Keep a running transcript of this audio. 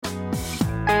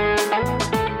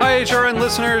HRN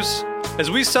listeners.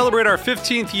 As we celebrate our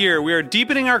 15th year, we are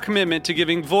deepening our commitment to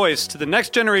giving voice to the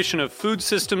next generation of food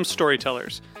systems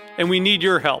storytellers, and we need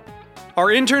your help. Our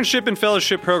internship and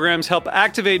fellowship programs help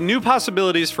activate new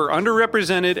possibilities for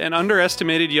underrepresented and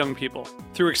underestimated young people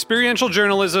through experiential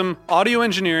journalism, audio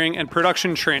engineering, and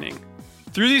production training.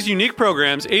 Through these unique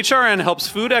programs, HRN helps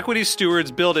food equity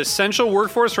stewards build essential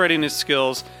workforce readiness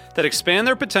skills that expand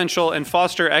their potential and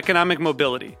foster economic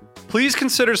mobility. Please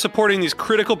consider supporting these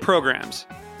critical programs.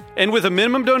 And with a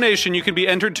minimum donation, you can be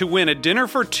entered to win a dinner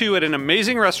for two at an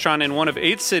amazing restaurant in one of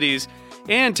 8 cities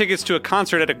and tickets to a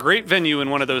concert at a great venue in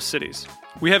one of those cities.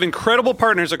 We have incredible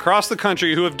partners across the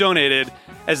country who have donated,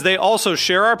 as they also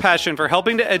share our passion for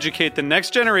helping to educate the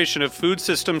next generation of food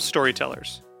systems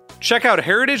storytellers. Check out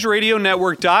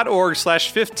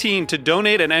heritageradionetwork.org/15 to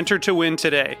donate and enter to win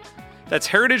today. That's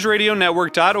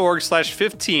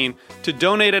heritageradionetwork.org/15 to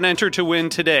donate and enter to win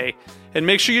today. And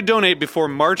make sure you donate before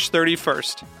March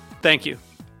 31st. Thank you.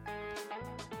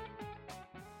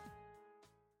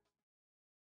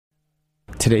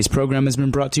 Today's program has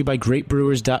been brought to you by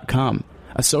GreatBrewers.com,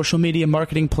 a social media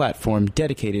marketing platform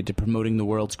dedicated to promoting the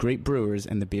world's great brewers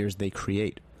and the beers they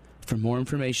create. For more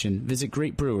information, visit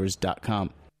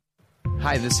GreatBrewers.com.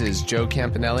 Hi, this is Joe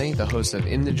Campanelli, the host of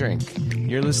In the Drink.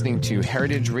 You're listening to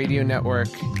Heritage Radio Network,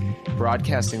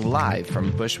 broadcasting live from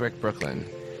Bushwick, Brooklyn.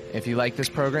 If you like this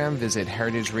program, visit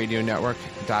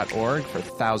heritageradionetwork.org for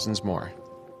thousands more.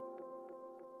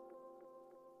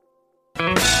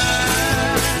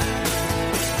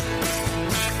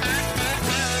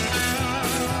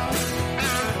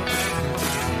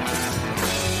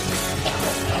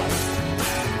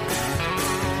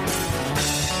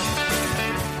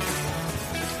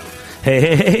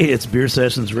 Hey, it's Beer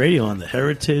Sessions Radio on the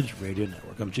Heritage Radio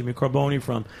Network. I'm Jimmy Carboni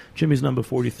from Jimmy's Number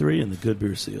 43 and the Good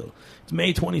Beer Seal. It's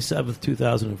May 27th,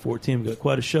 2014. We've got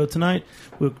quite a show tonight.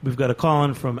 We've got a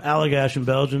call-in from Allagash in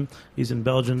Belgium. He's in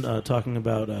Belgium talking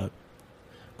about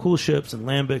cool ships and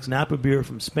lambics. Napa beer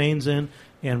from Spain's in,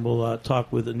 and we'll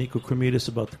talk with Nico Cremidas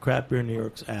about the Craft Beer New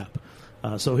York's app.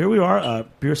 So here we are,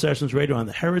 Beer Sessions Radio on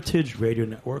the Heritage Radio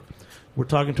Network. We're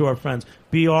talking to our friends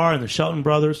BR and the Shelton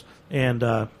Brothers and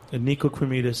Nico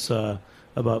Cremidas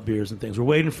about beers and things. We're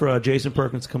waiting for Jason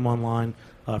Perkins to come online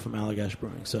from Allagash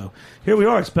Brewing. So here we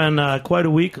are. It's been quite a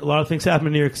week. A lot of things happened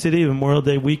in New York City. Memorial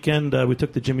Day weekend, we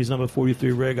took the Jimmy's Number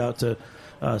 43 rig out to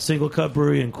Single Cup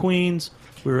Brewery in Queens.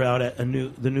 We were out at the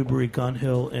new brewery Gun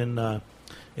Hill in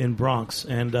Bronx.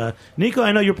 And Nico,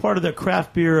 I know you're part of the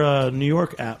Craft Beer New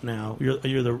York app now. You're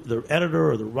the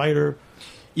editor or the writer.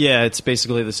 Yeah, it's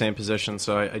basically the same position,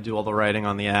 so I do all the writing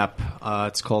on the app.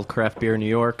 It's called Craft Beer New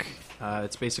York.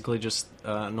 It's basically just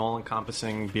an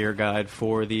all-encompassing beer guide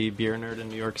for the beer nerd in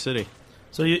New York City.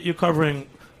 So you're covering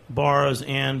bars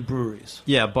and breweries?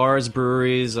 Yeah, bars,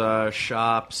 breweries,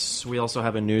 shops. We also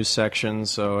have a news section,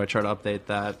 so I try to update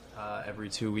that every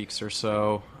 2 weeks or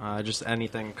so. Just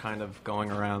anything kind of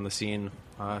going around the scene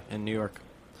in New York.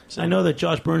 So I know that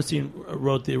Josh Bernstein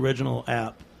wrote the original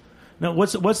app. Now,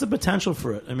 what's the potential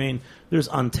for it? I mean, there's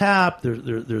Untapped,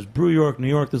 there's Brew York, New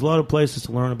York. There's a lot of places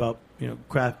to learn about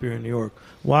craft beer in New York.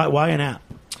 Why an app?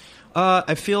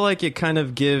 I feel like it kind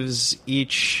of gives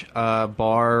each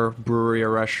bar, brewery, or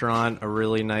restaurant a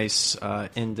really nice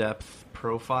in-depth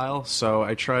profile. So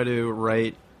I try to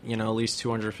write at least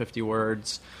 250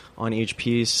 words on each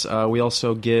piece. We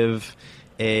also give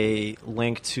a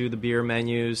link to the beer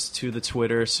menus, to the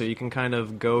Twitter, so you can kind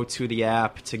of go to the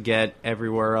app to get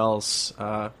everywhere else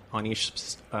on each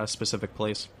specific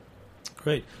place.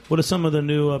 Great. What are some of the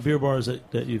new beer bars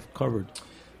that you've covered?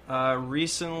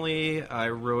 Recently, I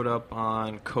wrote up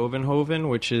on Covenhoven,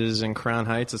 which is in Crown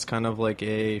Heights. It's kind of like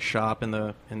a shop in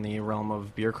the realm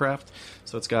of beer craft.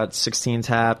 So it's got 16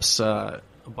 taps, a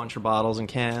bunch of bottles and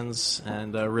cans,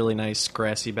 and a really nice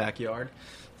grassy backyard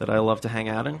that I love to hang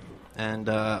out in. And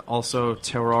also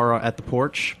Terrora at the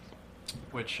Porch,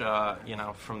 which,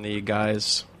 from the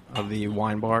guys of the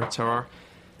wine bar, Terror.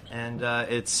 And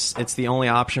it's the only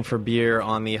option for beer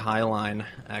on the High Line,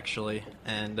 actually.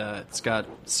 And it's got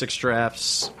 6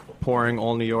 drafts, pouring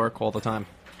all New York all the time.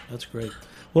 That's great.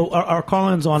 Well, our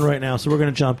call-in's on right now, so we're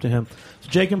going to jump to him. So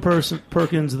Jacob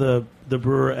Perkins, the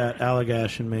brewer at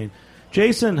Allagash in Maine.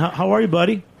 Jason, how are you,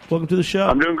 buddy? Welcome to the show.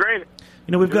 I'm doing great.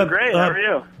 We've got great. How are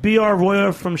you? B.R.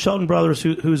 Roya from Shelton Brothers,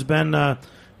 who's been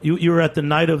you were at the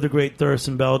Night of the Great Thirst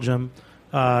in Belgium,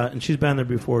 and she's been there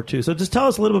before too. So just tell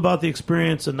us a little bit about the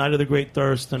experience of Night of the Great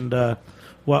Thirst and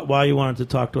why you wanted to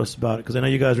talk to us about it, because I know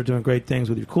you guys are doing great things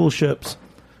with your cool ships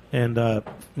and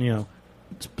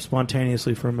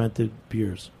spontaneously fermented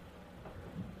beers.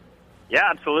 Yeah,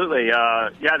 absolutely.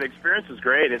 The experience was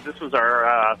great. This was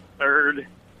our third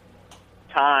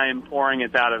time pouring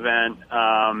at that event.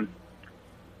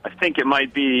 I think it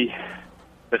might be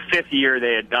the 5th year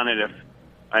they had done it,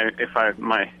 if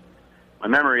my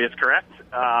memory is correct.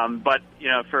 But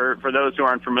for those who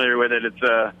aren't familiar with it, it's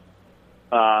a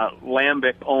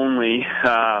lambic only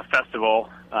festival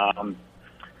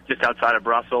just outside of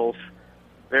Brussels.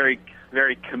 Very,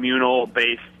 very communal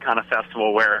based kind of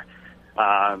festival where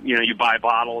you buy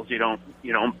bottles. You don't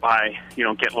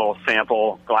get little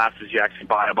sample glasses. You actually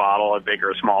buy a bottle, a big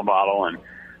or a small bottle,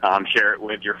 and share it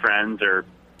with your friends or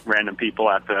random people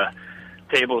at the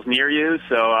tables near you.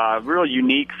 So real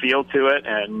unique feel to it,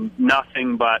 and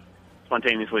nothing but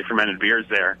spontaneously fermented beers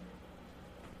there.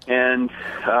 And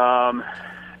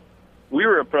we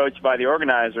were approached by the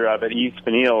organizer of it, Yves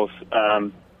Spinels,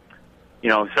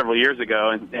 several years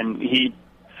ago, and he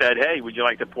said, "Hey, would you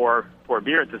like to pour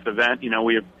beer at this event?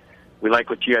 We like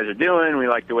what you guys are doing. We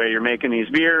like the way you're making these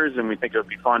beers, and we think it would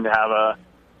be fun to have a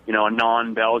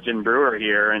non-Belgian brewer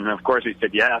here." And of course, we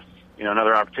said yes.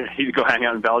 Another opportunity to go hang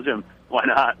out in Belgium. Why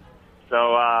not?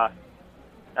 So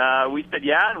we said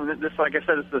yeah, and this, like I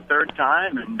said, it's the 3rd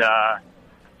time, and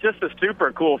just a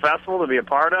super cool festival to be a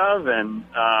part of, and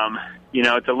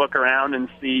to look around and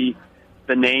see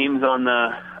the names on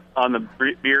the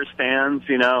beer stands.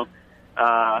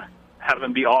 Have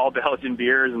them be all Belgian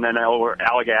beers, and then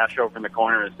Allagash over in the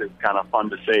corner is kind of fun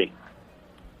to see.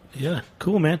 Yeah,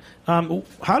 cool, man.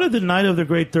 How did the Night of the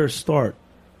Great Thirst start?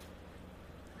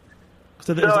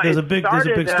 So there's a big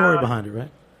story behind it, right?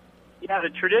 Yeah, the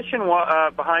tradition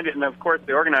behind it, and of course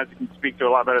the organizer can speak to it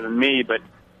a lot better than me, but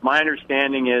my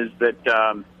understanding is that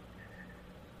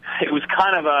it was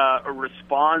kind of a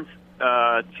response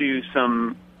to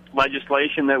some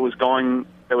legislation that was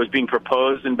being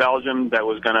proposed in Belgium that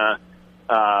was going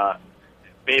to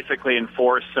basically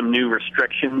enforce some new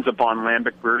restrictions upon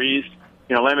lambic breweries.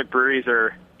 Lambic breweries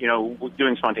are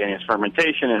doing spontaneous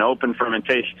fermentation and open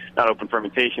fermentation, not open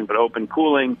fermentation, but open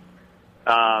cooling.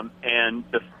 And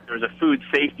there was a Food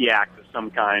Safety Act of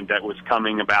some kind that was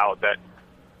coming about that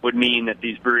would mean that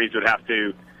these breweries would have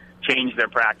to change their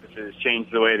practices,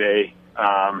 change the way they,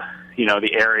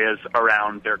 the areas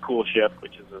around their cool ship,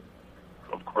 which is,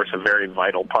 of course, a very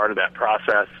vital part of that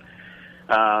process.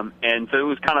 And so it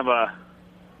was kind of a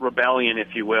rebellion,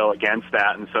 if you will, against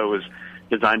that. And so it was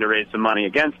designed to raise some money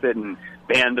against it and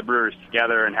band the brewers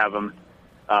together and have them,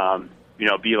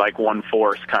 be like one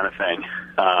force kind of thing.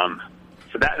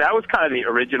 So that was kind of the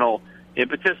original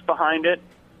impetus behind it.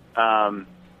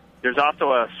 There's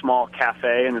also a small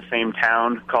cafe in the same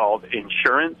town called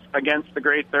Insurance Against the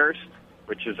Great Thirst,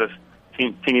 which is a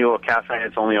teeny little cafe.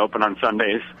 It's only open on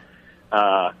Sundays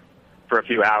for a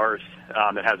few hours.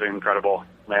 That has an incredible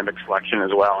lambic selection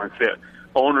as well. And it's the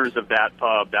owners of that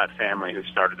pub, that family, who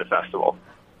started the festival.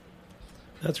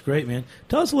 That's great, man.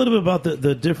 Tell us a little bit about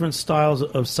the different styles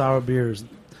of sour beers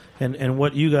and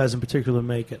what you guys in particular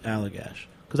make at Allagash.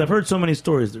 Because I've heard so many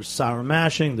stories. There's sour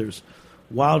mashing, there's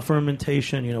wild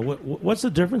fermentation. What's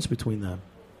the difference between them?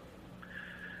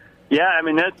 Yeah, I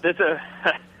mean,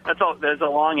 there's a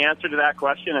long answer to that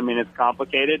question. I mean, it's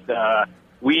complicated.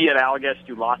 We at Allagash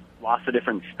do lots of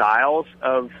different styles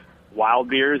of wild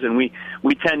beers, and we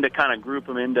tend to kind of group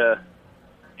them into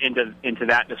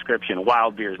that description,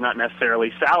 wild beers, not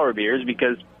necessarily sour beers,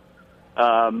 because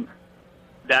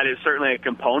that is certainly a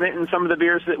component in some of the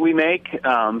beers that we make,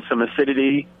 some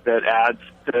acidity that adds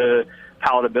to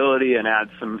palatability and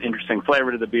adds some interesting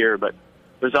flavor to the beer. But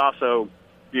there's also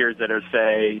beers that are,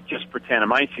 say, just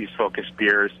Brettanomyces-focused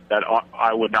beers that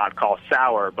I would not call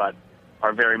sour, but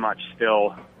are very much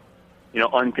still,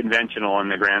 unconventional in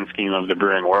the grand scheme of the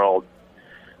brewing world.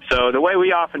 So the way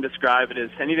we often describe it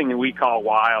is anything that we call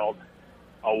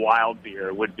a wild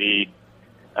beer would be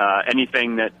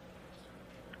anything that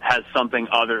has something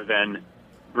other than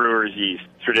brewer's yeast,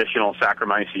 traditional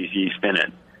Saccharomyces yeast in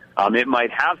it. It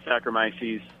might have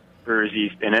Saccharomyces brewer's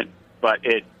yeast in it, but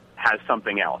it has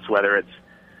something else, whether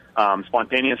it's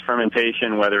spontaneous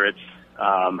fermentation, whether it's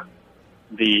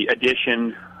the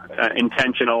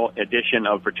intentional addition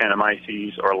of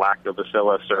Brettanomyces or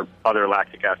lactobacillus or other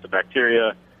lactic acid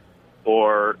bacteria,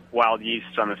 or wild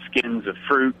yeast on the skins of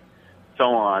fruit,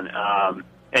 so on.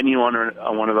 Any one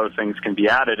of those things can be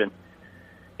added. And,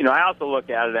 I also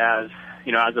look at it as,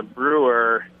 as a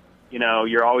brewer,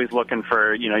 you're always looking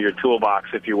for, your toolbox,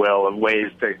 if you will, of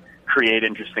ways to create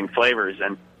interesting flavors.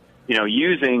 And,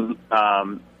 using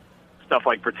stuff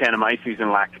like Brettanomyces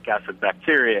and lactic acid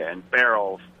bacteria and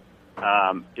barrels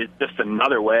is just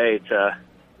another way to,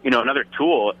 another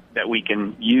tool that we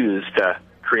can use to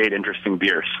create interesting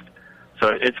beers. So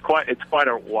it's quite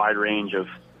a wide range of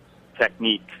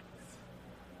technique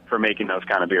for making those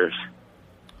kind of beers.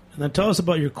 And then tell us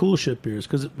about your cool ship beers,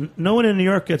 because no one in New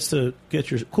York gets to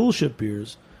get your cool ship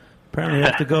beers. Apparently, you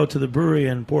have to go to the brewery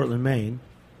in Portland, Maine.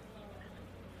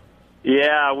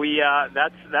 Yeah,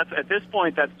 that's at this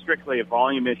point that's strictly a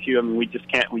volume issue. I mean, we just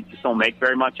don't make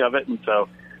very much of it, and so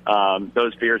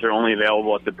those beers are only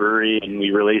available at the brewery, and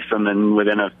we release them, and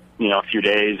within a few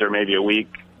days or maybe a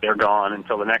week, they're gone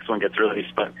until the next one gets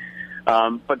released. But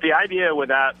the idea with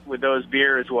those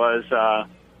beers was,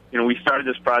 we started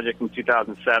this project in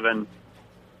 2007.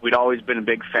 We'd always been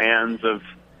big fans of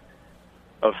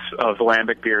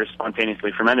lambic beers,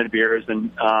 spontaneously fermented beers,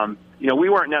 and we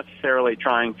weren't necessarily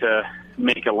trying to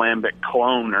make a lambic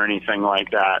clone or anything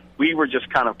like that. We were just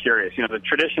kind of curious. The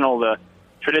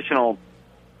traditional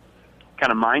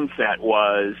kind of mindset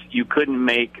was you couldn't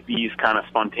make these kind of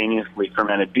spontaneously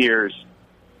fermented beers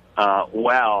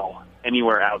well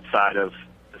anywhere outside of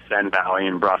the Seine Valley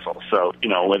in Brussels. So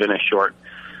within a short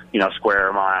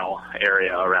square mile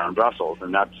area around Brussels,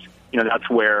 and that's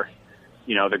where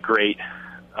the great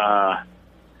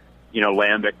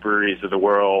lambic breweries of the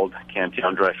world,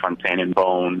 Cantillon, Dry Fontaine, and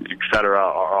Beaune, etc.,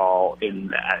 are all in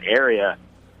that area.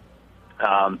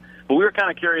 But we were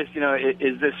kind of curious,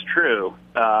 is this true?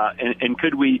 And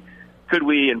could we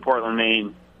in Portland,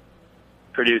 Maine,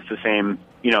 produce the same,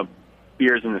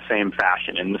 beers in the same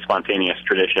fashion in the spontaneous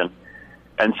tradition?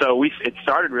 And so it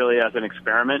started really as an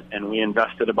experiment, and we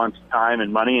invested a bunch of time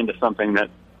and money into something that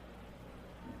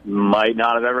might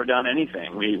not have ever done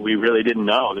anything. We really didn't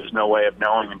know. There's no way of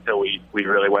knowing until we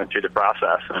really went through the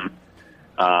process.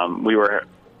 And we were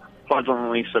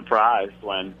pleasantly surprised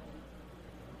when,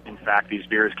 in fact, these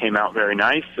beers came out very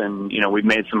nice. And, we've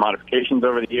made some modifications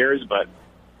over the years, but,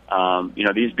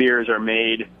 these beers are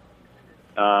made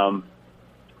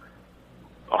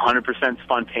 100%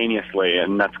 spontaneously,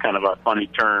 and that's kind of a funny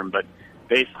term, but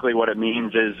basically what it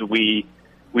means is we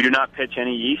do not pitch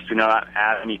any yeast, we do not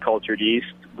add any cultured yeast.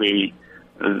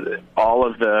 All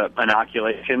of the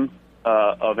inoculation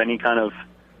of any kind of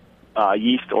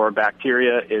yeast or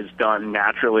bacteria is done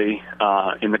naturally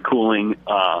in the cooling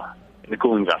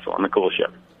vessel, in the cool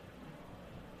ship.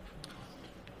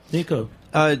 Nico,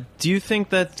 do you think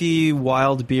that the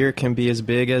wild beer can be as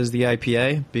big as the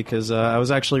IPA? Because I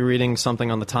was actually reading something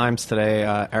on the Times today.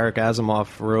 Eric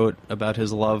Asimov wrote about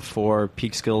his love for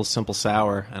Peekskill's Simple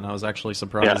Sour, and I was actually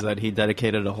surprised that he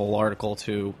dedicated a whole article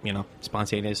to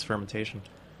spontaneous fermentation.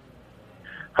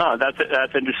 Huh,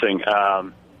 that's interesting.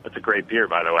 That's a great beer,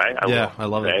 by the way. I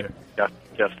love it.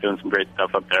 Jeff's doing some great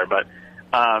stuff up there, but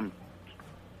I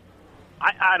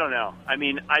don't know. I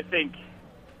mean, I think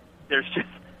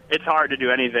it's hard to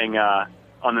do anything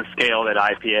on the scale that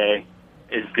IPA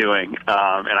is doing,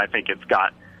 and I think it's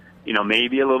got,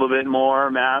 maybe a little bit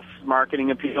more mass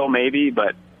marketing appeal, maybe.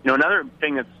 But another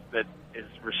thing that is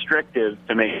restrictive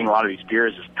to making a lot of these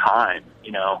beers is time,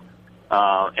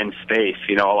 and space.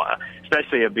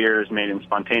 Especially if beer is made in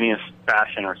spontaneous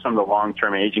fashion, or some of the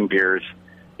long-term aging beers.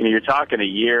 You're talking a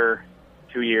year,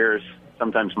 2 years,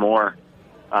 sometimes more,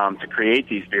 to create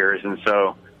these beers, and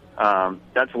so.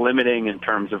 That's limiting in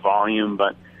terms of volume,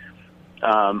 but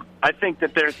I think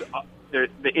that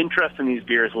the interest in these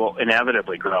beers will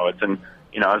inevitably grow. As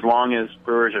long as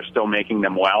brewers are still making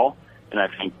them well, and I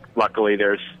think luckily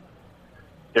there's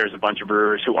a bunch of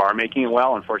brewers who are making it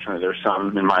well. Unfortunately, there's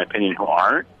some, in my opinion, who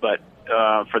aren't. But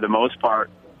for the most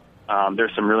part,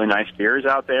 there's some really nice beers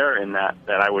out there, and that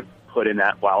I would put in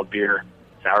that wild beer,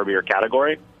 sour beer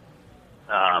category.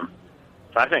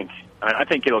 So I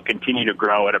think it'll continue to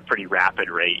grow at a pretty rapid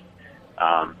rate.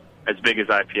 As big as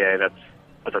IPA,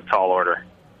 that's a tall order.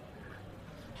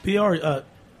 PR,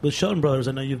 with Shelton Brothers,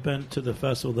 I know you've been to the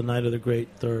festival, the Night of the Great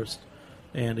Thirst,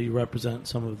 and you represent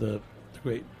some of the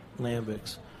great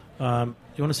lambics. You want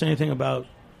to say anything about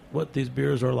what these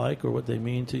beers are like or what they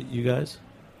mean to you guys?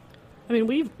 I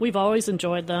mean, we've always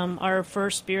enjoyed them. Our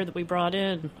first beer that we brought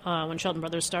in when Shelton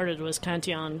Brothers started was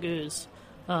Cantillon Goose.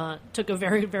 Took a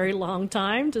very, very long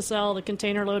time to sell the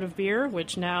container load of beer,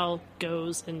 which now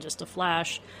goes in just a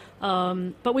flash.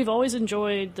 But we've always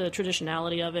enjoyed the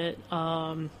traditionality of it,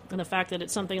 and the fact that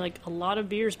it's something like a lot of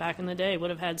beers back in the day would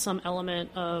have had some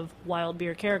element of wild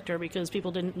beer character because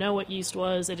people didn't know what yeast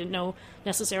was. They didn't know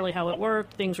necessarily how it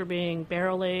worked. Things were being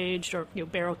barrel-aged or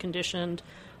barrel conditioned,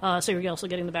 so you're also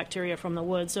getting the bacteria from the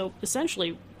wood. So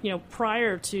essentially,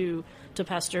 prior to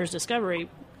Pasteur's discovery,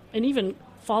 and even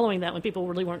following that when people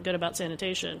really weren't good about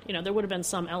sanitation, there would have been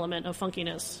some element of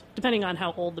funkiness, depending on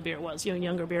how old the beer was.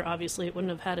 Younger beer, obviously, it wouldn't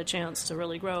have had a chance to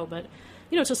really grow. But,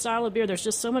 it's a style of beer. There's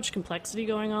just so much complexity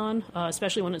going on,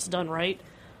 especially when it's done right,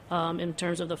 in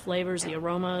terms of the flavors, the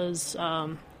aromas.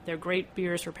 They're great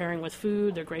beers for pairing with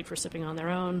food. They're great for sipping on their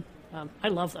own. I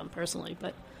love them, personally.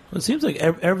 But Well, it seems like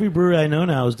every brewery I know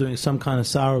now is doing some kind of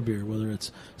sour beer. Whether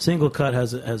it's Single Cut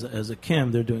has a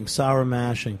Kim, they're doing sour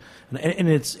mashing, and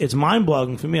it's mind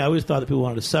boggling for me. I always thought that people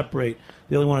wanted to separate.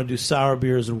 They only want to do sour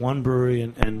beers in one brewery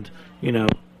and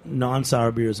non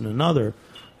sour beers in another.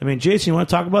 I mean, Jason, you want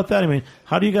to talk about that? I mean,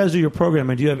 how do you guys do your program?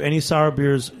 And do you have any sour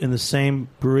beers in the same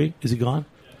brewery? Is he gone?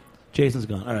 Jason's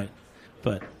gone. All right,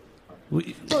 but.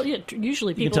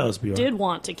 Usually people did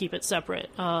want to keep it separate.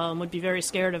 Would be very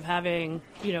scared of having,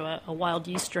 a wild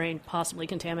yeast strain possibly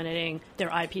contaminating their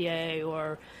IPA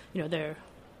or, their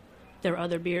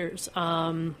other beers.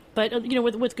 But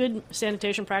with good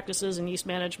sanitation practices and yeast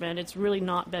management, it's really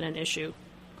not been an issue.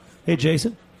 Hey,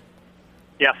 Jason.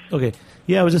 Yes. Okay.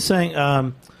 Yeah, I was just saying.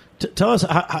 Tell us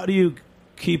how do you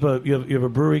keep you have a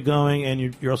brewery going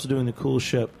and you're also doing the cool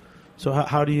ship. So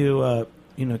how do you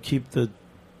keep the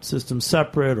system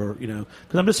separate, or because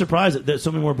I'm just surprised that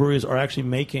so many more breweries are actually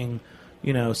making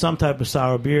some type of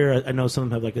sour beer. I know some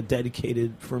of them have like a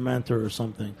dedicated fermenter or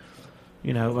something.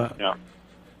 Yeah.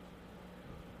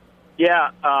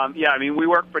 I mean, we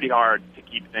work pretty hard to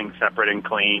keep things separate and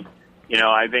clean.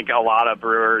 I think a lot of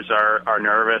brewers are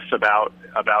nervous about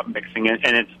mixing it,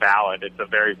 and it's valid. It's a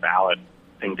very valid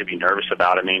thing to be nervous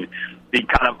about. I mean, the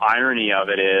kind of irony of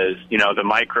it is, the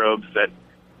microbes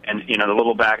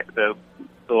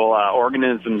the little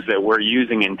organisms that we're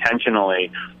using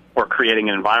intentionally or creating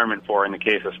an environment for in the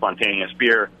case of spontaneous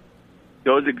beer,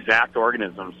 those exact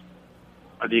organisms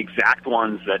are the exact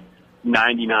ones that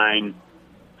 99+%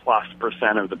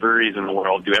 of the breweries in the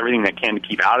world do everything they can to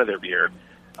keep out of their beer.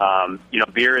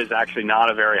 Beer is actually not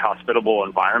a very hospitable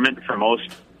environment for most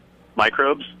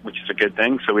microbes, which is a good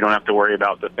thing, so we don't have to worry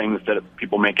about the things that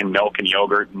people make in milk and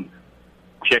yogurt and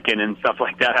chicken and stuff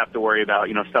like that have to worry about,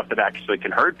 stuff that actually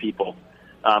can hurt people.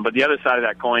 But the other side of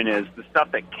that coin is the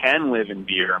stuff that can live in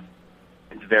beer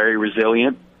is very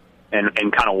resilient and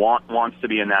kind of wants to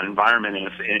be in that environment and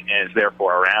is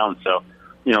therefore around. So,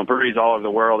 breweries all over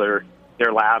the world,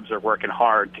 their labs are working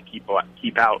hard to keep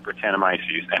out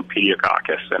Brettanomyces and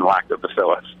Pediococcus and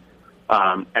Lactobacillus.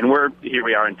 And here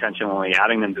we are intentionally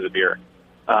adding them to the beer.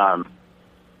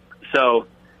 So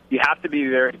you have to be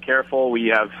very careful. We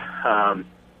have a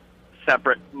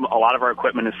lot of our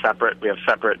equipment is separate. We have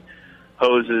separate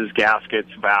hoses,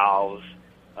 gaskets, valves.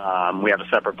 We have a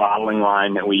separate bottling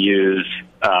line that we use.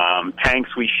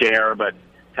 Tanks we share, but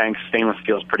stainless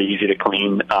steel is pretty easy to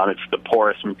clean. It's the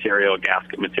porous material,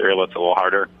 gasket material, that's a little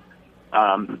harder.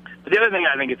 But the other thing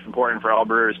I think it's important for all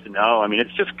brewers to know, I mean,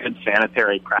 it's just good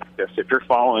sanitary practice. If you're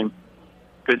following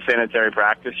good sanitary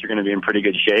practice, you're going to be in pretty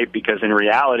good shape because in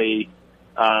reality,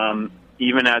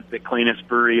 even at the cleanest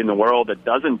brewery in the world that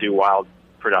doesn't do wild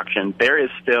production, there is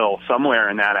still somewhere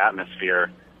in that atmosphere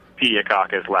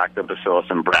Pediococcus, Lactobacillus,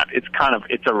 and Brett. It's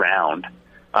around.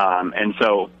 And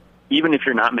so even if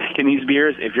you're not making these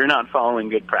beers, if you're not following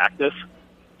good practice,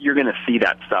 you're going to see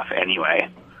that stuff anyway.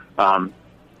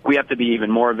 We have to be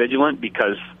even more vigilant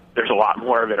because there's a lot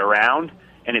more of it around,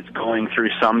 and it's going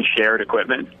through some shared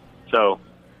equipment. So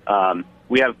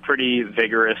we have pretty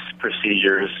vigorous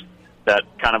procedures that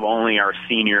kind of only our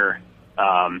senior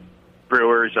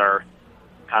brewers are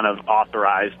kind of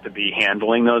authorized to be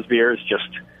handling those beers, just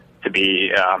to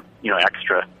be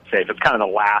extra safe. It's kind of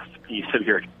the last piece of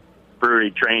your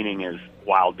brewery training is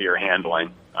wild beer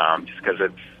handling, just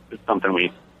because it's something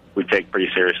we take pretty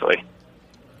seriously.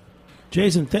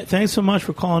 Jason, thanks so much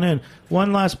for calling in.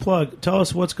 One last plug. Tell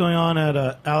us what's going on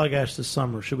at Allagash this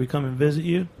summer. Should we come and visit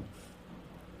you?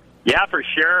 Yeah, for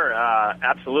sure.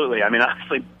 Absolutely. I mean,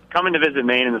 honestly, coming to visit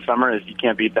Maine in the summer you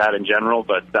can't beat that in general.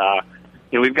 But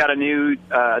we've got a new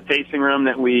tasting room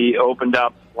that we opened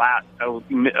up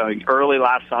early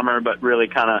last summer, but really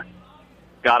kind of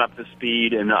got up to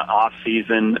speed in the off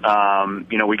season.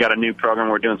 We got a new program.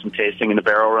 We're doing some tasting in the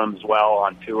barrel room as well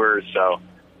on tours. So.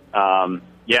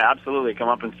 Yeah, absolutely. Come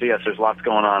up and see us. There's lots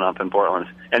going on up in Portland.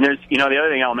 And there's, the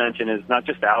other thing I'll mention is not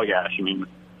just Allagash. I mean,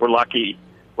 we're lucky,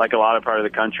 like a lot of part of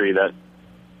the country, that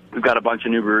we've got a bunch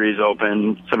of new breweries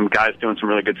open, some guys doing some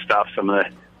really good stuff. Some of the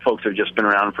folks have just been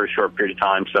around for a short period of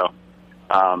time. So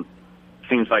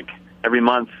seems like every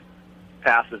month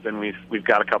passes and we've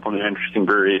got a couple new interesting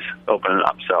breweries opening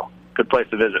up. So good place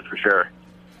to visit for sure.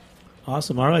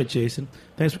 Awesome. All right, Jason.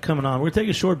 Thanks for coming on. We're going to take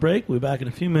a short break. We'll be back in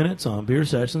a few minutes on Beer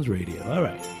Sessions Radio. All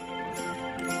right.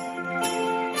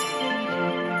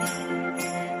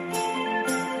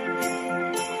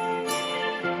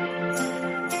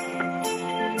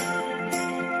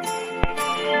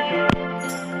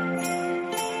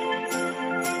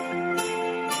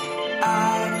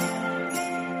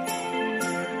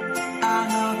 I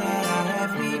know that I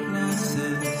have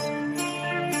weaknesses,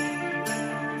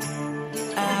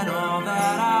 and all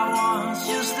that I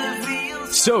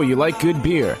So, you like good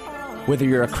beer? Whether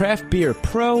you're a craft beer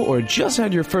pro or just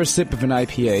had your first sip of an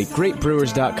IPA,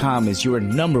 GreatBrewers.com is your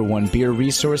 #1 beer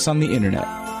resource on the internet.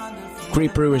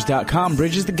 GreatBrewers.com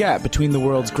bridges the gap between the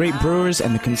world's great brewers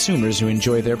and the consumers who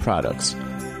enjoy their products.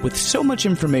 With so much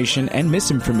information and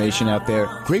misinformation out there,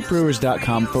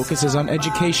 GreatBrewers.com focuses on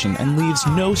education and leaves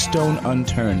no stone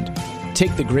unturned.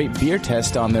 Take the Great Beer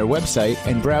Test on their website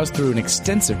and browse through an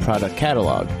extensive product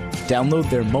catalog. Download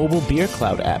their mobile Beer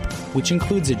Cloud app, which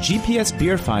includes a GPS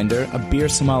beer finder, a beer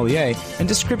sommelier, and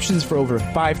descriptions for over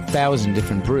 5,000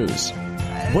 different brews.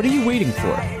 What are you waiting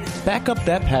for? Back up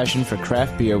that passion for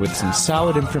craft beer with some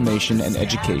solid information and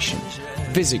education.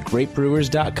 Visit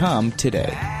GreatBrewers.com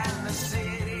today.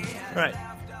 All right.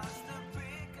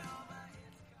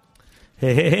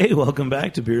 Hey, welcome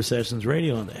back to Beer Sessions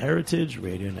Radio on the Heritage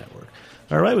Radio Network.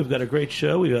 All right, we've got a great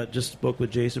show. We just spoke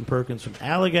with Jason Perkins from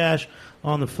Allagash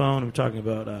on the phone. We're talking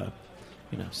about,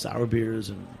 sour beers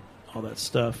and all that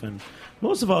stuff. And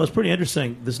most of all, it's pretty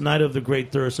interesting, this night of the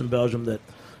Great Thirst in Belgium, that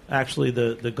actually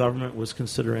the government was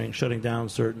considering shutting down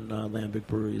certain lambic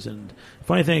breweries. And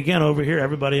funny thing, again, over here,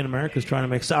 everybody in America is trying to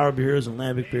make sour beers and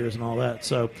lambic beers and all that.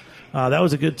 So that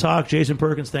was a good talk. Jason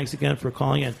Perkins, thanks again for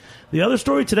calling in. The other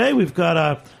story today, we've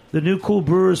got the new cool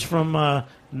brewers from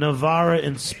Navarra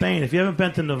in Spain. If you haven't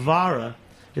been to Navarra,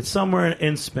 it's somewhere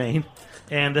in Spain.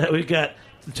 And we've got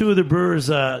two of the brewers,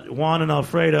 Juan and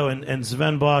Alfredo, and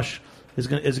Sven Bosch is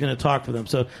going to talk for them.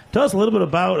 So tell us a little bit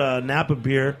about Napa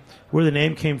Beer, where the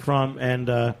name came from, and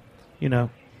just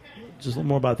a little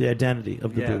more about the identity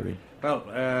of the brewery.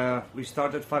 Well, we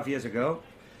started 5 years ago.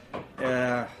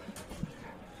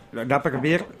 Napa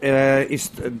Beer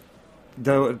is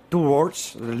the two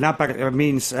words. Napa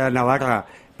means Navarra,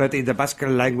 but in the Basque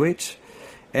language.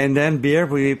 And then beer,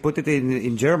 we put it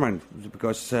in German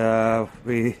because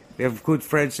we have good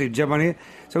friends in Germany.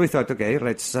 So we thought, okay,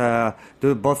 let's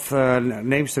do both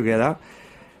names together.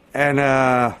 And,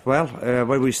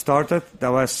 when we started,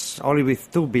 that was only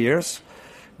with two beers,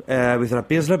 with a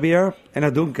Pilsner beer and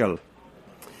a Dunkel.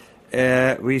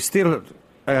 We still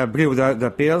brew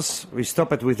the Pils. We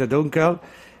stop it with the Dunkel.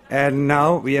 And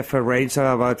now we have a range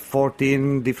of about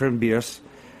 14 different beers.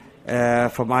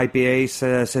 From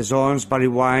IPAs, saisons, barley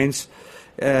wines.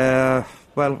 Now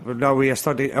we are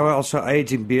starting also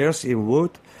aging beers in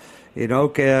wood, in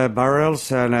oak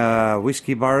barrels and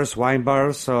whiskey barrels, wine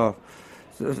barrels. So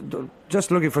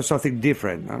just looking for something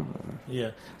different. No?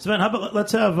 Yeah. Sven, how about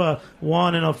let's have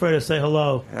Juan and Alfredo say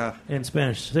hello in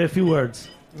Spanish. Say a few words.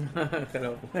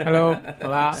 Hello. Hello.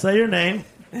 Hola. Say your name.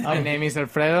 My name is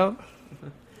Alfredo.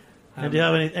 And do you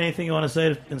have anything you want to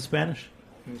say in Spanish?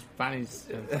 In Spanish,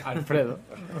 Alfredo.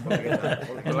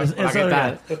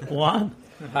 Juan?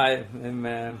 Hi,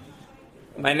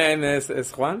 my name is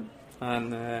Juan,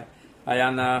 and I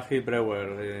am a head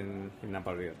brewer in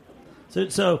Napa Beer.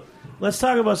 So let's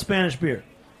talk about Spanish beer.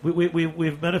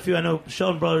 We've met a few. I know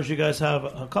Sheldon Brothers, you guys have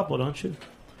a couple, don't you?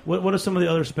 What are some of the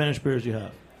other Spanish beers you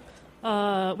have?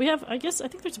 We have, I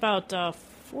think there's about 4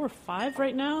 or 5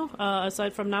 right now,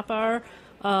 aside from Napa.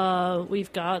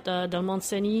 We've got Del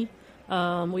Montseny.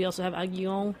 We also have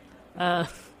Aguillon, as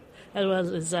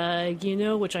well as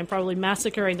Guino, which I'm probably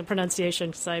massacring the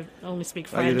pronunciation because I only speak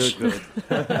French. You do it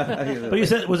good. But you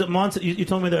said, was it you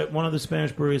told me that one of the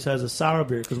Spanish breweries has a sour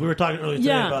beer, because we were talking earlier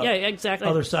today about exactly.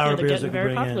 other sour beers getting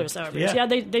very popular sour beers. Yeah,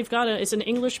 they've got it's an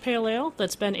English pale ale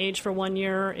that's been aged for 1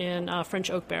 year in French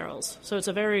oak barrels. So it's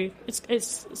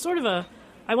it's sort of a,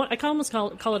 I can almost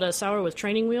call it a sour with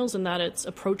training wheels, in that it's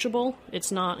approachable.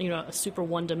 It's not a super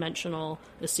one-dimensional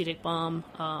acetic bomb,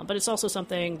 but it's also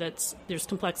something there's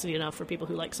complexity enough for people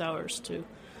who like sours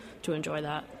to enjoy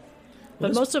that.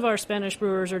 But most of our Spanish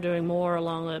brewers are doing more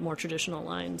along the more traditional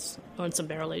lines, on some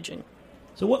barrel aging.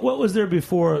 So what was there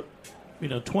before,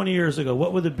 20 years ago?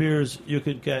 What were the beers you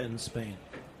could get in Spain?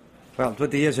 Well,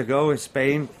 20 years ago in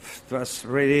Spain, it was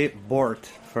really bored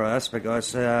for us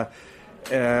because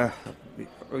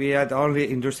we had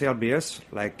only industrial beers,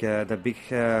 like the big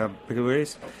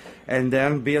breweries, and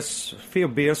then few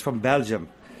beers from Belgium.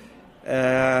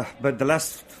 But the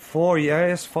last 4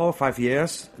 or 5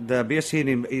 years, the beer scene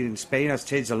in Spain has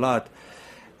changed a lot.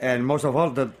 And most of all,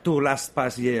 the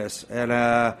past years. And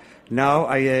now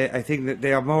I think that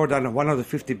there are more than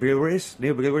 150 breweries,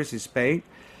 new breweries in Spain.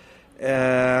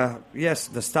 Yes,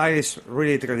 the style is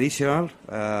really traditional,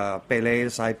 pale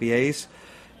ales, IPAs.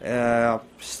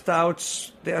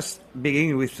 Stouts, they're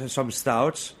beginning with some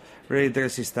stouts, really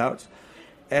interesting stouts.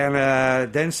 And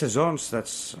then saisons,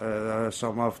 that's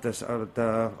some of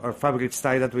our favorite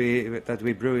style that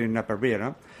we brew in Napa Beer.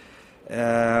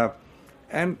 No?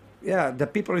 And Yeah, the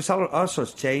people is also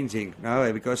changing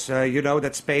now because you know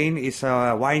that Spain is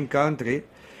a wine country.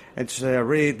 It's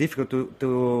really difficult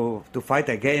to fight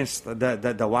against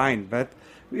the wine, but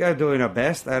we are doing our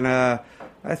best, and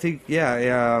I think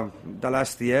the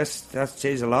last years has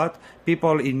changed a lot.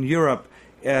 People in Europe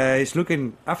is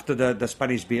looking after the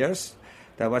Spanish beers.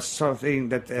 That was something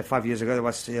that 5 years ago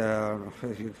was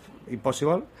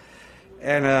impossible,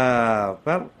 and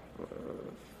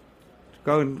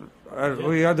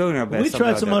we are doing our best. We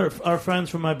tried some like other our friends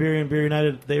from Iberian Beer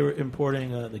United. They were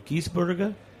importing the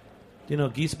Giesberger. Do you know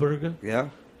Giesberger? Yeah.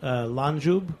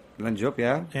 Lanjub,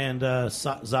 yeah. and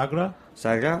Zagra.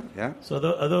 Saga, yeah. So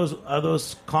are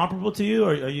those comparable to you,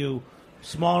 or are you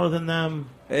smaller than them?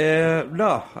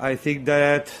 No, I think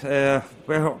that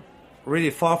we're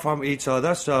really far from each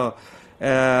other. So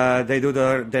they do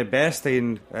their best.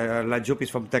 In Lanjub is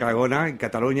from Tarragona, in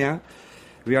Catalonia.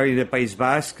 We are in the País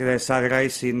Basque. Sagra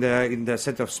is in the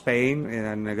center of Spain,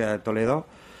 in Toledo,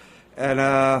 and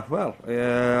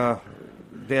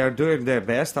they are doing their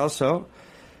best also.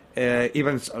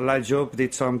 Even Lanjub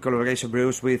did some collaboration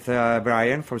brews with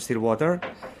Brian from Stillwater.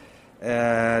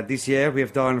 This year we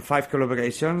have done 5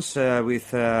 collaborations with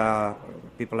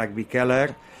people like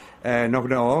Mikkeller,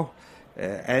 Nogno,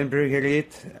 and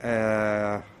Bruggerit,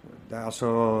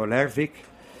 also Lervik,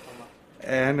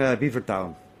 and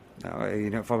Beavertown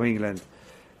from England.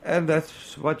 And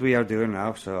that's what we are doing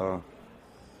now. So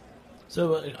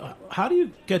how do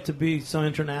you get to be so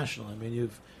international? I mean, you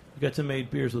got to make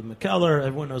beers with Mikkeller.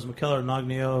 Everyone knows Mikkeller,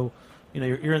 Nognio. You know,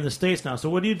 you're in the States now. So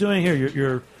what are you doing here?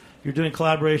 You're doing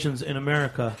collaborations in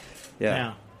America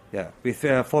now. Yeah, with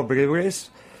 4 breweries.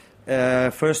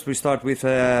 First we start with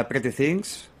Pretty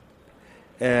Things,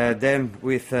 then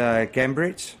with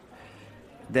Cambridge,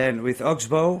 then with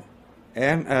Oxbow,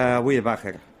 and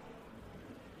Weyerbacher.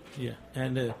 Yeah,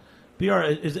 and BR,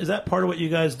 is that part of what you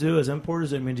guys do as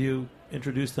importers? I mean, do you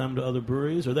introduce them to other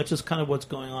breweries, or that's just kind of what's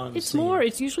going on in the scene?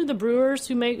 It's usually the brewers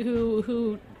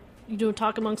who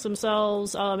talk amongst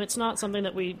themselves. It's not something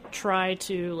that we try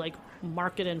to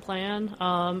market and plan.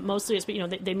 Mostly it's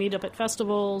they meet up at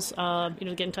festivals,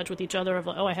 get in touch with each other of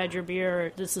like, oh, I had your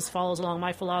beer, this follows along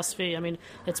my philosophy. I mean,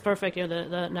 it's perfect.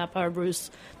 The Napa brews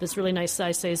this really nice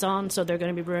size saison, so they're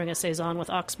going to be brewing a saison with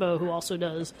Oxbow, who also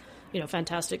does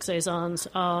fantastic saisons.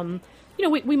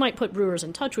 We might put brewers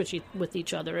in touch with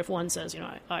each other. If one says,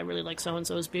 I really like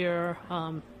so-and-so's beer,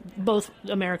 both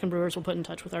American brewers will put in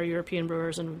touch with our European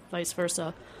brewers and vice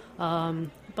versa.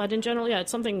 But in general,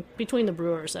 it's something between the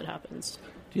brewers that happens.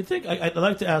 Do you think, I'd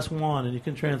like to ask Juan, and you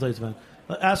can translate to him,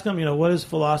 ask him, what his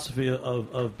philosophy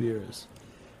of beer is?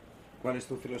 ¿Cuál es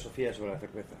tu filosofía sobre la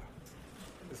cerveza?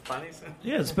 Spanish?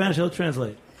 Yeah, Spanish, he'll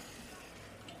translate.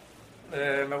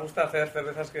 Me gusta hacer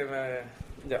cervezas que me...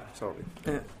 Ya, sorry.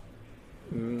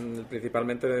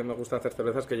 Principalmente me gusta hacer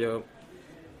cervezas que yo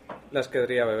las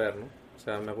querría beber, ¿no? O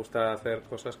sea, me gusta hacer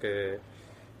cosas que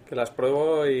las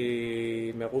pruebo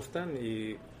y me gustan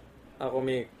y hago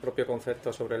mi propio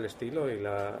concepto sobre el estilo y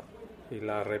la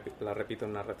repito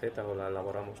en una receta o la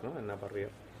elaboramos, ¿no? En Napa Beer.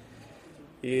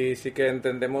 Y sí que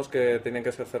entendemos que tienen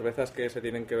que ser cervezas que se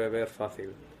tienen que beber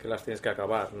fácil, que las tienes que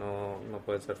acabar, no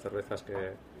pueden ser cervezas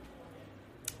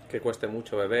que cueste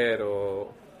mucho beber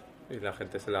y la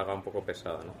gente se la haga un poco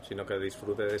pesada, ¿no? Sino que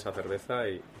disfrute de esa cerveza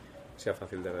y sea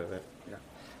fácil de beber. Yeah.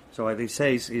 So what he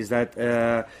says is that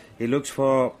he looks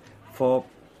for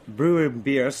brewing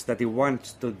beers that he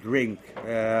wants to drink.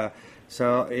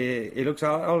 So he looks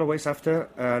always after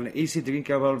an easy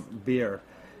drinkable beer.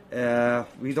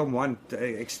 We don't want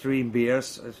extreme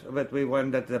beers, but we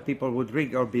want that the people who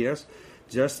drink our beers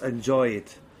just enjoy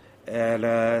it. And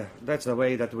that's the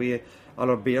way that all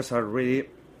our beers are really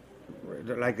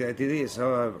like it is.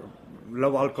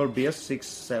 Low alcohol beers,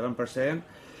 6-7%.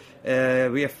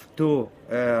 We have 2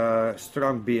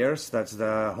 strong beers. That's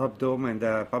the Hop Dome and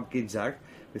the Pumpkin Jack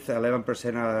with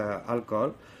 11%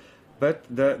 alcohol. But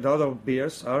the other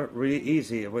beers are really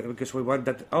easy because we want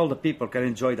that all the people can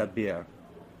enjoy that beer.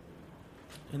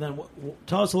 And then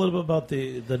tell us a little bit about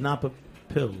the Napa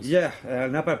Pils. Yeah,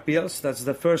 Napa Pils. That's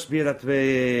the first beer that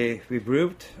we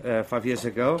brewed 5 years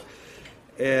ago.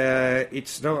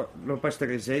 It's no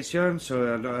pasteurization,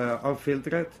 so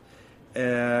unfiltered.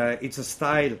 It's a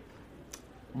style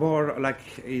more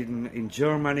like in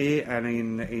Germany and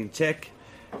in Czech.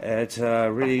 It's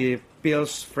really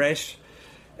Pils fresh.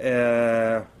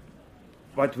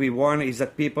 What we want is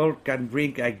that people can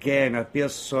drink again a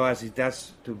Pils so as it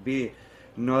has to be,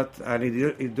 not an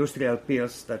industrial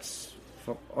Pils that's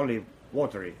only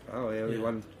watery.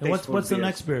 And what's the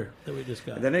next beer that we just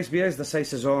got? The next beer is the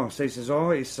Saison.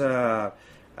 Saison is a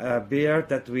beer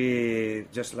that we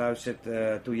just launched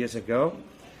 2 years ago.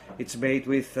 It's made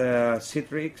with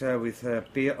citric, with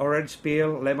peel, orange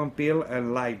peel, lemon peel,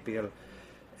 and lime peel.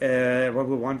 What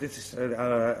we want is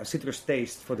a citrus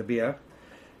taste for the beer.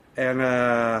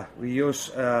 And we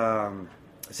use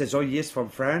saison yeast from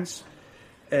France.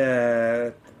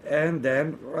 And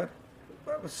then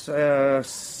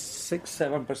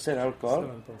 6-7%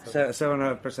 alcohol.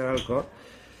 7% alcohol.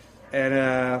 And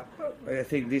I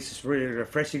think this is really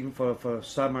refreshing for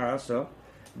summer also.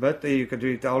 But you can do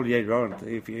it all year round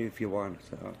if you want.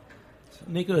 So.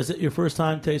 Nico, is it your first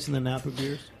time tasting the Napa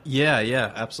beers?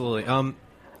 Yeah, absolutely.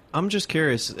 I'm just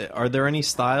curious, are there any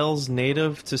styles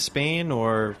native to Spain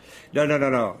or?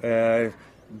 No.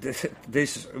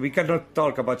 This we cannot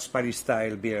talk about Spanish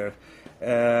style beer.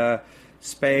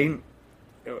 Spain,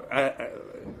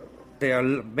 there are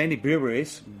many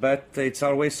breweries, but it's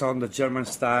always on the German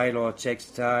style or Czech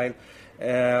style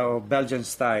or Belgian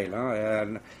style.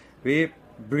 And we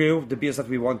brew the beers that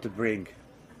we want to bring.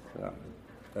 So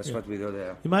that's what we do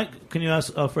there. Can you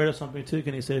ask Alfredo something too?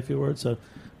 Can he say a few words? So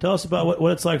tell us about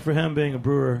what it's like for him being a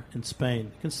brewer in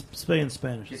Spain. You can say in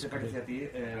Spanish. ¿Qué te parece a ti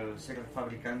ser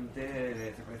fabricante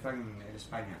de cerveza en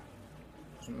España?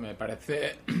 Me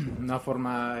parece una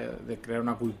forma de crear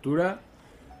una cultura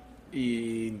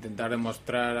e intentar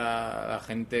demostrar a la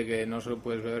gente que no solo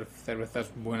puedes beber cervezas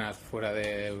buenas fuera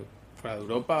de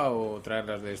Europa o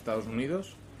traerlas de Estados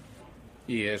Unidos,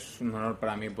 y es un honor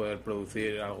para mí poder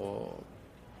producir algo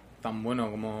tan bueno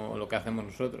como lo que hacemos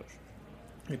nosotros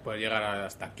y poder llegar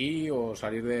hasta aquí o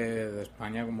salir de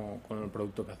España como con el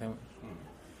producto que hacemos.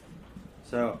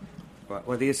 So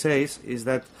what he says is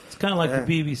that it's kind of like the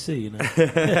BBC, you know.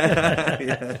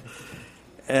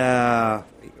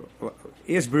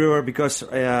 He's brewer because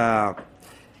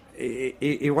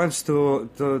he wants to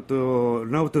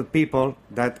know to people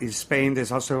that in Spain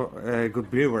there's also good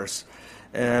brewers.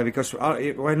 Because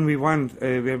when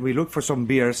we look for some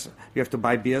beers, we have to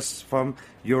buy beers from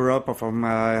Europe or from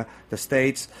the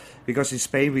States, because in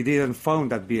Spain we didn't find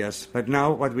that beers. But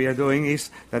now what we are doing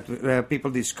is that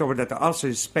people discover that also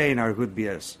in Spain are good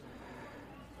beers.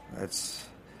 That's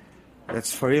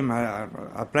for him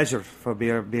a pleasure for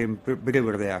being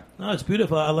brewer there. No, it's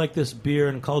beautiful. I like this beer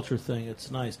and culture thing.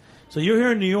 It's nice. So you're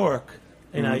here in New York,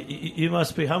 and you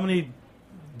must be. How many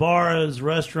bars,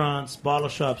 restaurants, bottle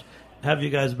shops have you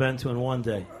guys been to in one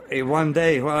day? In one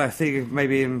day, well, I think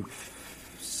maybe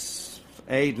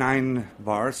 8-9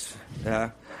 bars.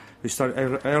 Yeah, we start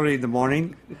early in the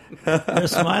morning. You're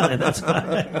smiling. That's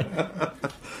fine.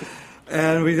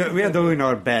 And we are doing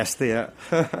our best. Yeah,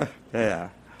 yeah.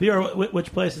 Pierre,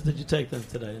 which places did you take them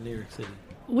today in New York City?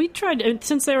 We tried,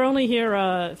 since they were only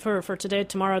here for today.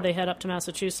 Tomorrow they head up to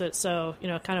Massachusetts, so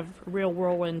kind of real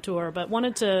whirlwind tour. But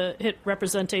wanted to hit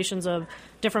representations of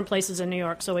different places in New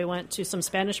York. So we went to some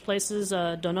Spanish places,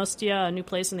 Donostia, a new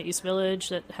place in the East Village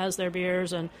that has their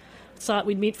beers, and thought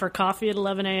we'd meet for coffee at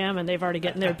 11 a.m. and they've already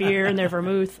gotten their beer and their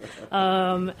vermouth.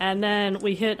 And then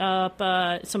we hit up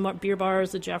some beer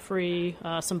bars, the Jeffrey,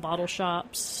 some bottle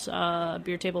shops,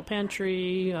 Beer Table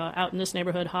Pantry, out in this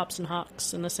neighborhood, Hops and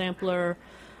Hawks and the Sampler.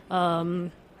 I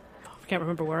can't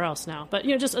remember where else now. But,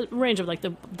 just a range of like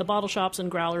the bottle shops and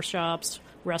growler shops,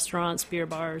 restaurants, beer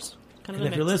bars. And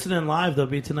if you're listening live, they'll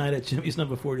be tonight at Jimmy's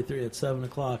number 43 at 7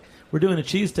 o'clock. We're doing a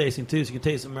cheese tasting, too, so you can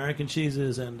taste American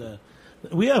cheeses. And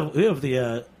we have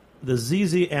the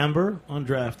ZZ Amber on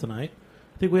draft tonight.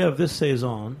 I think we have this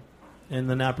Saison and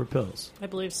the Napa Pils. I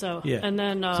believe so. Yeah, and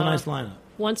then it's a nice lineup.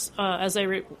 Once, as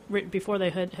they before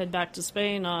they head back to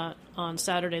Spain on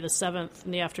Saturday the 7th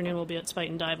in the afternoon, we'll be at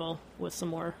Spite and Dival with some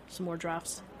more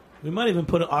drafts. We might even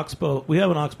put an Oxbow. We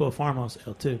have an Oxbow Farmhouse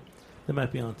Ale too. That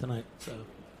might be on tonight. So,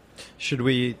 should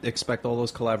we expect all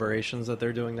those collaborations that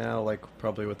they're doing now, like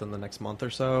probably within the next month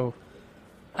or so?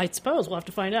 I suppose we'll have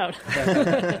to find out.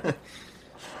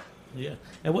 Yeah,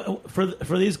 and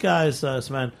for these guys,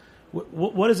 Sven,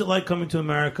 what is it like coming to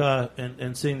America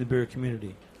and seeing the beer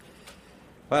community?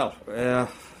 Well,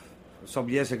 some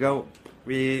years ago,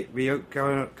 we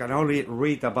can only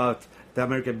read about the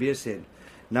American beer scene.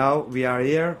 Now we are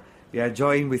here, we are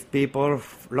joining with people,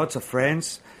 lots of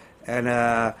friends, and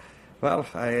well,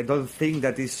 I don't think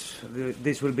that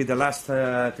this will be the last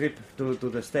trip to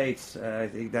the States. I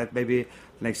think that maybe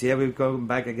next year we'll come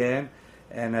back again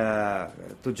and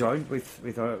to join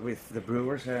with the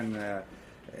brewers and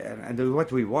do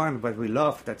what we want, what we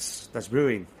love. That's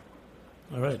brewing.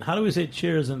 All right. How do we say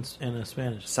cheers in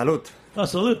Spanish? Salud. Oh,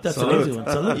 salud. That's salud. An easy one.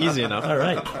 Salud. Easy enough. All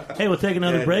right. Hey, we'll take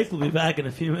another break. We'll be back in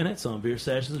a few minutes on Beer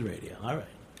Sessions Radio. All right.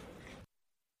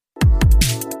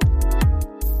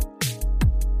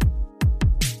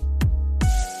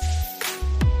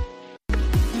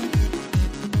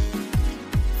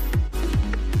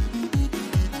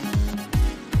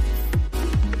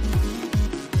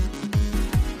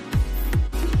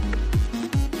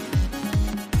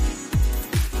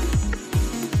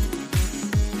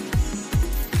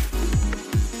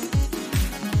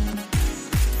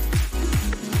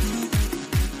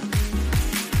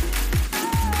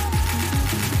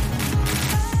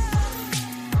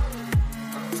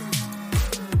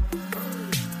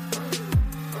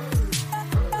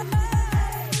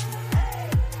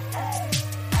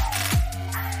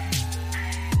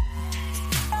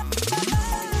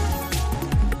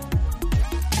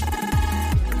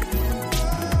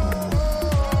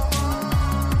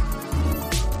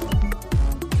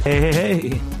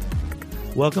 Hey.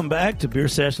 Welcome back to Beer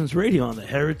Sessions Radio on the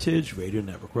Heritage Radio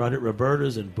Network. We're out at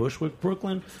Roberta's in Bushwick,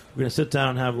 Brooklyn. We're going to sit down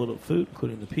and have a little food,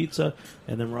 including the pizza,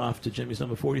 and then we're off to Jimmy's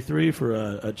number 43 for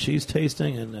a cheese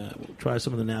tasting, and we'll try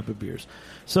some of the Napa beers.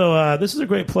 So this is a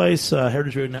great place,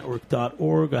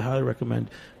 heritageradionetwork.org. I highly recommend.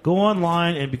 Go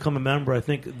online and become a member. I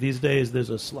think these days there's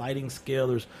a sliding scale.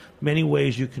 There's many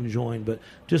ways you can join, but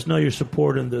just know you're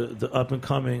supporting the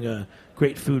up-and-coming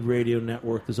great food radio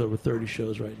network. There's over 30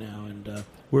 shows right now, and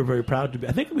we're very proud to be.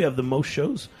 I think we have the most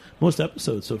shows, most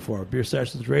episodes so far, Beer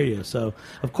Sessions Radio. So,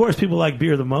 of course, people like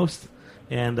beer the most,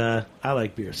 and I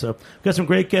like beer. So, we've got some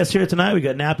great guests here tonight. We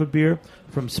got Napa Beer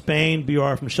from Spain,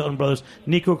 BR from Shelton Brothers,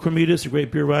 Nico Cremidas, a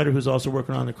great beer writer who's also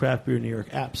working on the Craft Beer New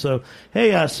York app. So,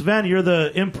 hey, Savannah, you're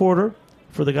the importer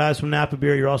for the guys from Napa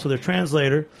Beer. You're also their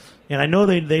translator, and I know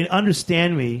they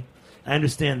understand me. I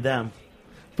understand them.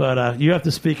 But you have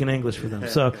to speak in English for them.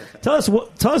 So tell us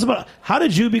about how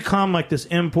did you become like this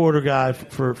importer guy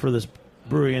for this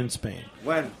brewery in Spain?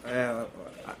 Well,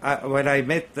 when I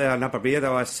met Napa Beer,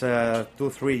 that was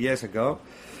 2-3 years ago.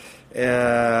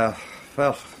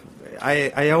 Well,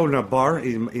 I own a bar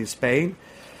in Spain,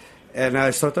 and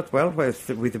I started with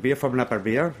the beer from Napa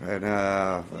Beer, and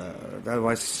that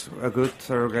was a good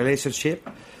relationship.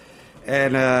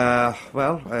 And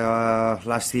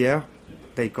last year,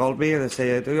 they called me and they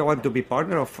said, "Do you want to be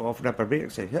partner of Napa Beer?" I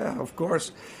said, "Yeah, of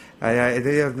course." I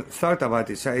didn't thought about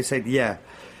it, so I said, "Yeah."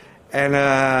 And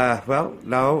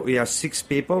now we are 6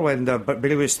 people. When the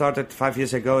brewery started 5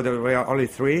 years ago, there were only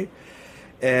 3.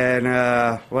 And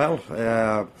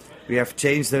we have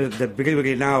changed the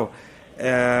brewery now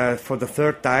for the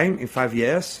 3rd time in 5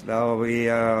 years. Now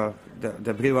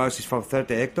the brew house is from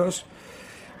 30 hectares,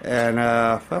 and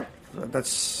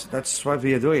that's what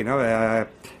we are doing.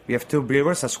 We have 2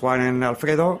 brewers, that's Juan and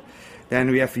Alfredo.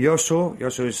 Then we have Yosu.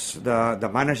 Yosu is the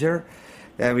manager.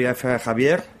 Then we have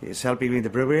Javier, he's helping me in the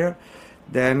brewery.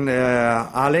 Then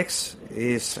Alex,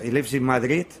 he lives in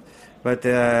Madrid, but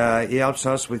he helps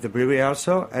us with the brewery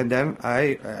also. And then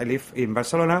I live in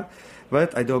Barcelona,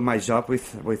 but I do my job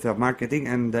with the marketing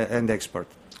and export.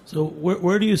 So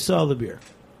where do you sell the beer?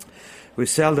 We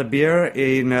sell the beer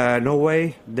in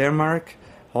Norway, Denmark,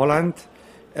 Holland,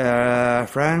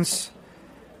 France,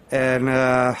 and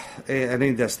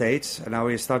in the States. And now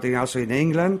we're starting also in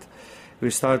England. We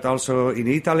start also in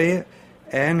Italy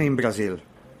and in Brazil.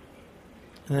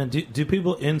 And then do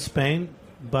people in Spain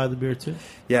buy the beer too?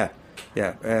 Yeah.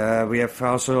 We have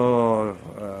also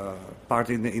part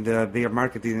in the beer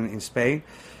market in Spain,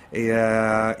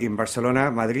 in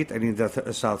Barcelona, Madrid, and in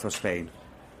the south of Spain.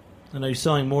 And are you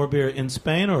selling more beer in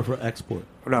Spain or for export?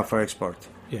 No, for export.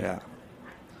 Yeah.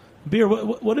 Beer,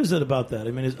 what is it about that?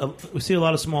 I mean, we see a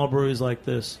lot of small breweries like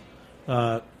this.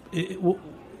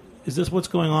 Is this what's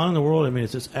going on in the world? I mean,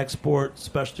 is this export,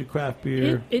 specialty craft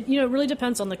beer? It really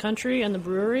depends on the country and the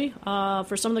brewery.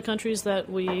 For some of the countries that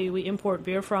we import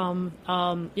beer from,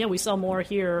 we sell more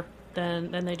here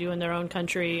than they do in their own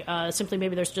country. Simply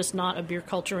maybe there's just not a beer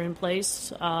culture in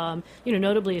place.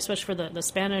 Notably, especially for the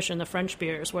Spanish and the French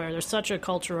beers, where there's such a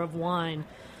culture of wine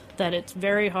that it's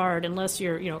very hard unless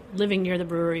you're living near the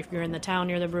brewery, if you're in the town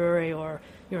near the brewery, or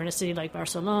you're in a city like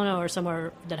Barcelona or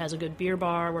somewhere that has a good beer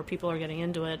bar where people are getting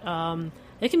into it.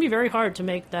 It can be very hard to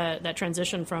make that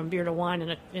transition from beer to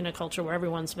wine in a culture where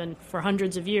everyone's been for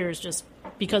hundreds of years just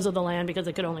because of the land, because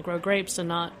they could only grow grapes and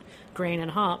not grain and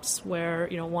hops, where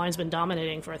wine's been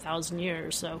dominating for 1,000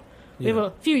 years. So we have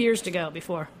a few years to go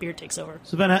before beer takes over.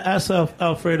 So Ben, I asked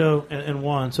Alfredo and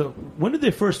Juan, so when did they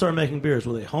first start making beers?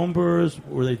 Were they home brewers?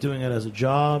 Were they doing it as a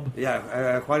job?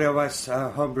 Yeah, Juan was a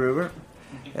home brewer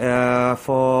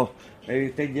for maybe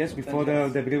 10 years before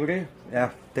the brewery. Yeah,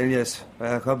 10 years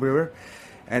home brewer.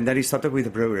 And then he started with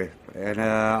the brewery. And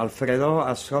Alfredo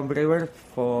as home brewer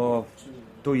for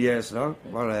 2 years, no?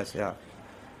 More or less, yeah.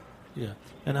 Yeah.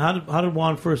 And how did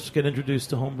Juan first get introduced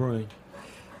to home brewing?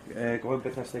 ¿Cómo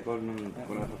empezaste con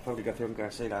la fabricación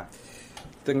casera?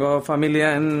 Tengo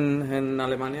familia en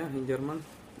Alemania, en German,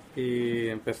 y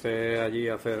empecé allí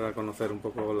a conocer un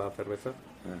poco la cerveza.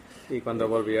 Y cuando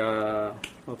volvía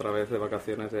otra vez de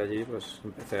vacaciones de allí, pues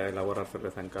empecé a elaborar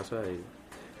cerveza en casa.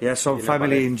 He has some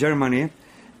family in Germany.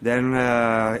 Then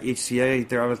each year he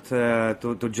traveled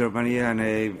to Germany, and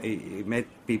he met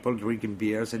people drinking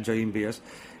beers, enjoying beers.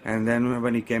 And then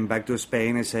when he came back to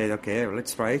Spain, he said, "Okay,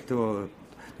 let's try to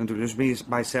introduce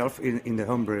myself in the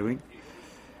home brewing."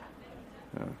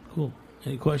 Cool.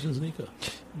 Any questions, Nico?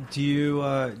 Do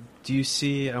you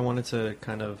see? I wanted to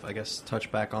kind of, I guess,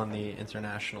 touch back on the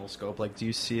international scope. Like, do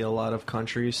you see a lot of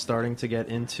countries starting to get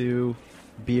into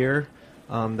beer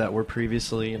that were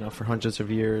previously, for hundreds of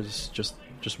years, just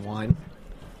wine?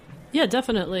 Yeah,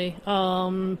 definitely.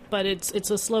 But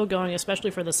it's a slow going,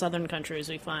 especially for the southern countries.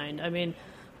 We find. I mean,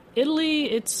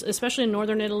 Italy. It's especially in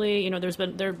northern Italy.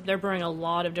 They're brewing a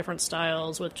lot of different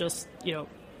styles with just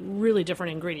really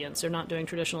different ingredients. They're not doing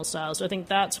traditional styles. So I think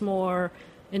that's more.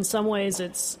 In some ways,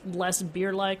 it's less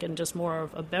beer-like and just more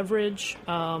of a beverage.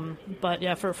 But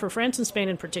yeah, for France and Spain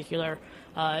in particular,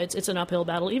 it's an uphill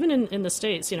battle. Even in the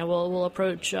States, we'll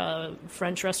approach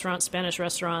French restaurants, Spanish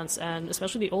restaurants, and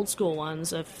especially the old school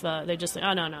ones. If they just think,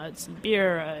 oh no, it's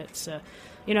beer, it's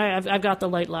I've got the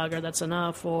light lager, that's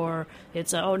enough, or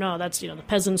it's oh no, that's the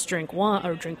peasants drink wine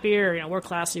or drink beer. We're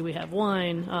classy, we have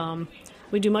wine.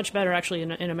 We do much better, actually,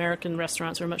 in American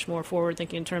restaurants. We're much more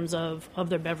forward-thinking in terms of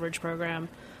their beverage program.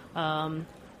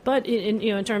 But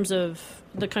in terms of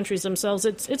the countries themselves,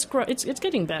 it's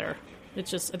getting better. It's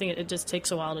just I think it just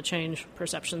takes a while to change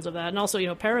perceptions of that. And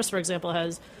also, Paris, for example,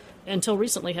 has until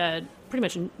recently had pretty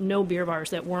much no beer bars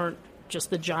that weren't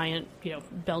just the giant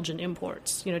Belgian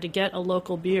imports. To get a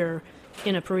local beer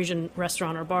in a Parisian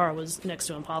restaurant or bar was next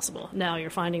to impossible. Now you're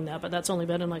finding that, but that's only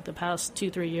been in like the past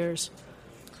 2-3 years.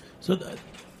 So,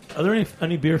 are there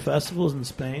any beer festivals in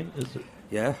Spain?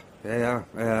 Yeah.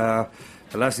 The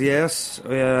last years,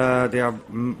 there are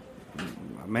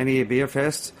many beer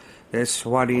fests. There's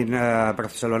one in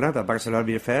Barcelona, the Barcelona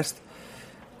Beer Fest,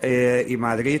 in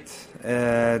Madrid.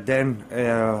 Then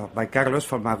by Carlos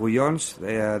from Agullons,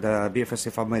 the beer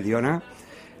festival Mediona.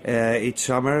 Each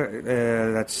summer,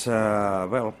 that's,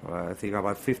 I think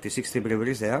about 50, 60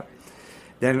 breweries there.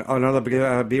 Then another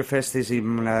beer fest is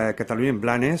in Catalonia, in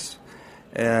Blanes.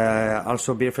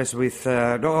 Also beer fest with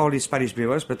not only Spanish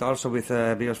brewers, but also with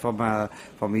beers from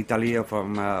Italy or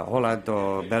from Holland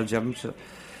or Belgium.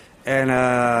 And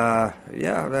and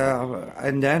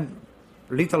then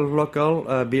little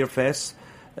local beer fest,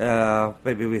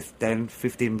 maybe with 10,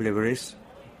 15 breweries.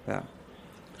 Yeah.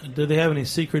 Do they have any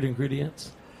secret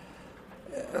ingredients?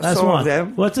 That's some one. Of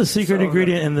them. What's a secret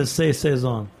ingredient in the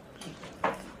Saison?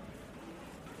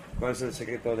 ¿Cuál es el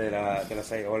secreto de la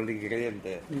saison o el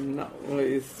ingrediente? No,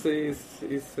 it's very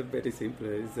simple.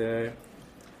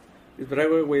 It's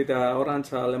brewed with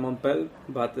orange and lemon peel,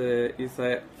 but it's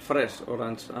a fresh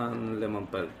orange and lemon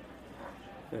peel.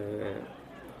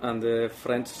 And the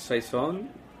French saison,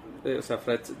 it's a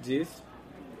French yeast.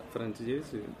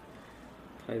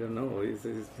 I don't know.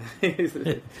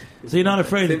 So you're not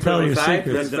afraid to tell your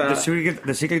secrets?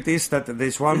 The secret is that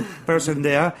there's one person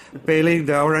there peeling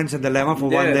the orange and the lemon for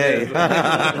one day.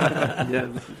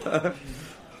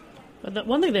 But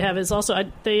one thing they have is also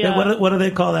what do they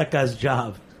call that guy's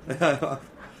job?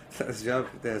 His job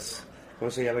is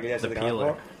 ¿cómo se llama que ya se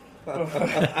peeler.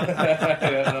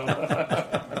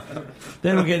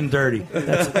 Then we're getting dirty.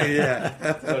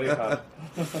 Yeah.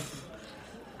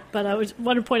 But I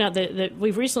want to point out that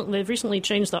they've recently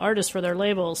changed the artist for their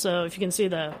label. So if you can see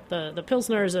the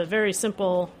Pilsner is a very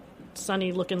simple,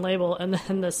 sunny looking label, and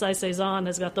then the Saison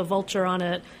has got the vulture on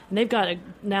it, and they've got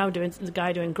the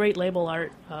guy doing great label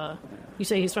art. You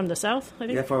say he's from the south, I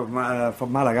think? Yeah, from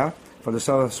Malaga, from the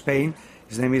south of Spain.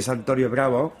 His name is Antonio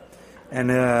Bravo,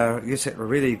 and he's a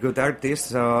really good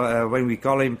artist. So when we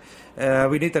call him,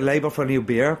 we need a label for a new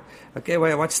beer. Okay,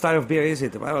 well, what style of beer is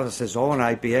it? Well, it's a Saison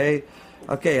IPA.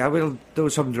 Okay, I will do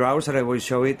some draws and I will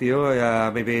show it to you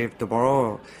maybe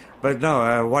tomorrow. But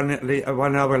no,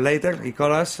 1 hour later he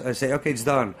called us and say, okay, it's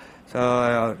done.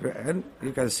 So and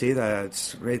you can see that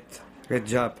it's great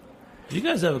job. You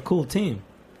guys have a cool team.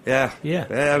 Yeah,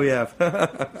 we have.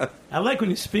 I like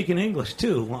when you speak in English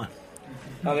too, Juan.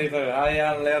 A little. I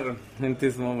am learning in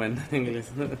this moment English.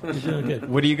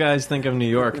 What do you guys think of New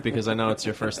York? Because I know it's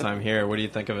your first time here. What do you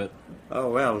think of it?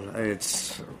 Oh, well,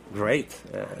 it's great.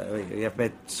 We have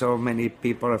met so many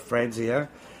people and friends here.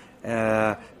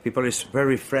 People is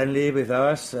very friendly with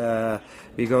us.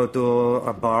 We go to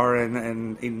a bar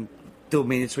and in 2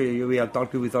 minutes we are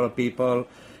talking with other people.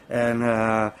 And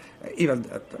even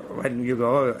when you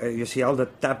go, you see all the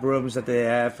tap rooms that they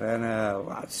have. And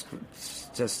it's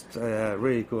just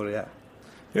really cool, yeah.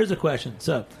 Here's a question.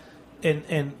 So,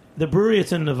 in the brewery,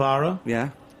 it's in Navarra. Yeah.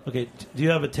 Okay, do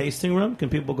you have a tasting room? Can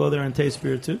people go there and taste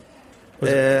beer too?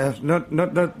 Not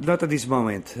at this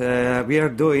moment. We are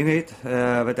doing it,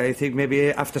 but I think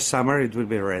maybe after summer it will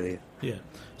be ready. Yeah.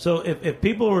 So if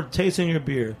people were tasting your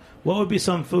beer, what would be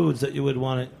some foods that you would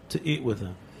want to eat with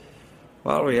them?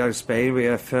 Well, we are in Spain. We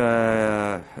have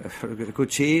good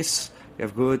cheese. We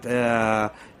have good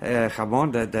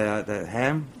jamón, the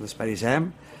ham, the Spanish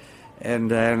ham.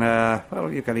 And then,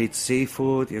 you can eat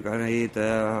seafood, you can eat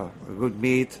good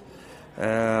meat,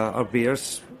 or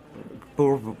beers,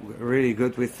 pour really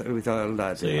good with all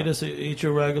that. So you just eat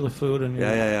your regular food and you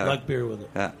like beer with it.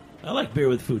 Yeah. I like beer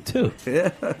with food, too.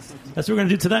 Yes. That's what we're going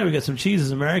to do tonight. We got some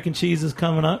cheeses, American cheeses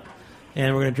coming up,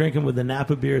 and we're going to drink them with the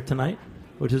Napa beer tonight,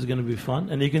 which is going to be fun.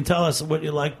 And you can tell us what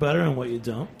you like better and what you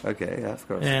don't. Okay, yeah, of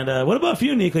course. And what about for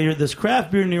you, Nico? You're this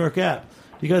Craft Beer New York app.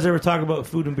 Do you guys ever talk about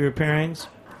food and beer pairings?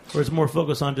 Or it's more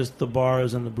focused on just the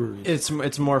bars and the breweries?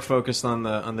 It's more focused on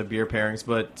the beer pairings.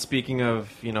 But speaking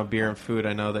of beer and food,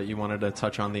 I know that you wanted to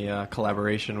touch on the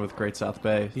collaboration with Great South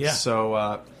Bay. Yeah.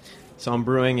 So I'm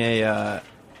brewing a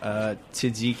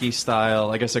tzatziki style,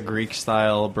 I guess a Greek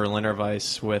style Berliner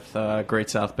Weiss with Great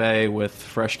South Bay with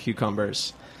fresh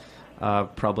cucumbers.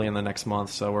 Probably in the next month,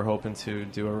 so we're hoping to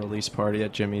do a release party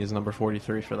at Jimmy's number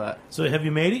 43 for that. So have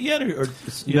you made it yet?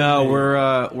 No,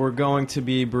 we're going to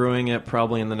be brewing it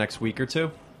probably in the next week or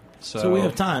two. So we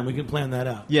have time. We can plan that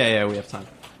out. Yeah, we have time.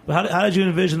 But how did you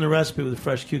envision the recipe with the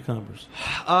fresh cucumbers?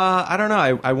 I don't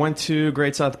know. I went to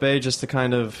Great South Bay just to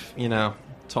kind of,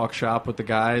 talk shop with the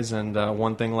guys, and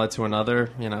one thing led to another,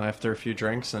 after a few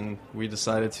drinks, and we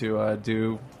decided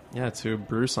to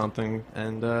brew something,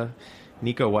 and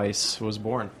Nico Weiss was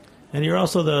born. And you're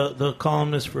also the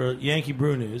columnist for Yankee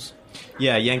Brew News.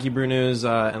 Yeah, Yankee Brew News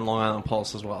and Long Island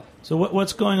Pulse as well. So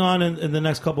what's going on in the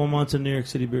next couple of months in New York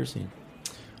City beer scene?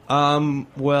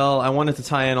 Well, I wanted to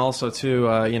tie in also to,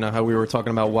 how we were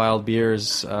talking about wild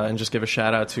beers and just give a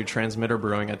shout out to Transmitter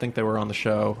Brewing. I think they were on the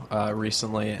show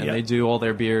recently, and they do all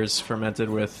their beers fermented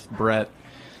with Brett.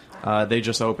 They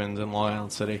just opened in Long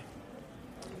Island City.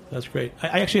 That's great.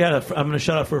 I actually I'm going to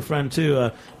shout out for a friend, too.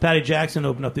 Patty Jackson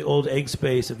opened up the old egg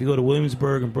space. If you go to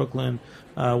Williamsburg and Brooklyn,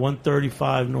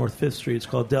 135 North 5th Street, it's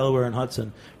called Delaware and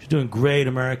Hudson. She's doing great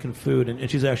American food,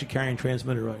 and she's actually carrying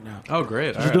Transmitter right now. Oh,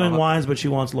 great. She's doing wines, but she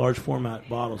wants large format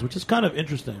bottles, which is kind of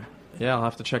interesting. Yeah, I'll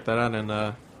have to check that out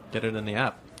and get it in the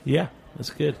app. Yeah,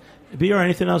 that's good. Beer,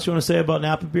 anything else you want to say about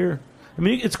Napa beer? I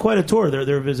mean, it's quite a tour.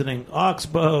 They're visiting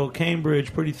Oxbow,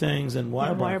 Cambridge, Pretty Things, and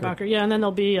Weyerbacher. Yeah, and then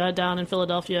they'll be down in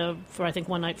Philadelphia for, I think,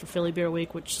 one night for Philly Beer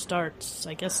Week, which starts,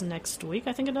 I guess, next week,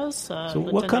 I think it does. So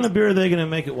what kind of beer are they going to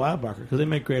make at Weyerbacher? Because they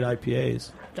make great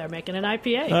IPAs. They're making an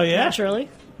IPA. Oh, yeah? Naturally.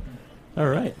 All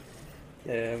right.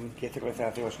 ¿Qué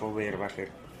cerveza hacemos con Weyerbacher?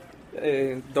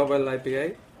 Double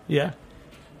IPA. Yeah.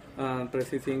 And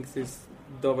Pretty Things is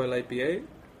double IPA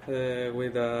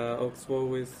with Oxbow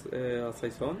with a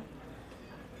Saison.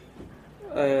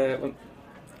 And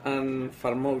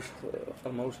Farmosa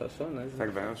Saison.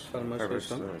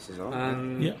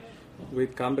 And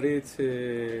with Cambridge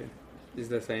is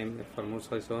the same, Farmosa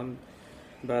Saison,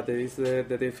 but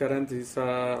the difference is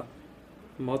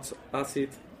much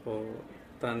acid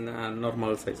than a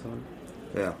normal Saison.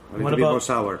 Yeah, a little bit more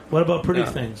sour. What about Pretty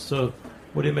Things? So,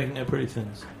 what are you making at Pretty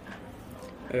Things?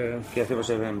 ¿Qué hacemos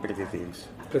en Pretty Things?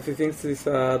 Pretty Things is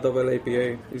a double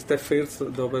IPA. It's the first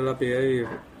double IPA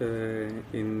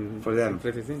for them.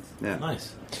 Pretty Things. Yeah.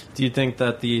 Nice. Do you think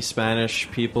that the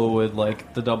Spanish people would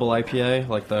like the double IPA,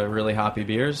 like the really hoppy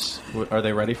beers? Are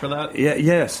they ready for that? Yeah.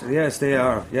 Yes, they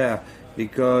are. Yeah,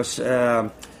 because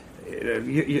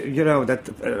you know that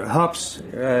hops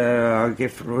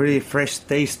give really fresh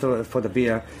taste for the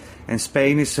beer, and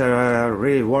Spain is a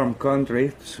really warm country.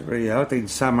 It's really hot in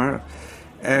summer,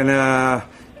 and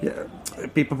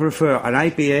people prefer an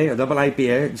IPA, a double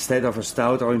IPA, instead of a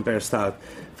stout or imperial stout.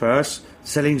 For us,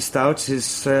 selling stouts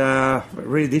is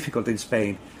really difficult in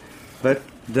Spain, but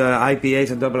the IPAs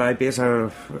and double IPAs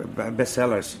are best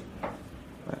sellers.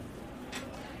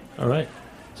 All right.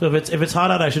 So if it's hot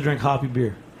out, I should drink hoppy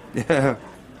beer. Yeah.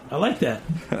 I like that.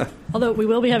 Although we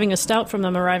will be having a stout from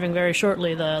them arriving very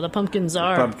shortly, the Pumpkin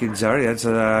Czar. Pumpkin Czar, yeah, it's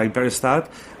an imperial stout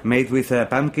made with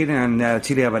pumpkin and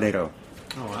chili habanero.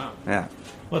 Oh, wow. Yeah.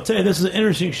 Well, I'll tell you, this is an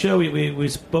interesting show. We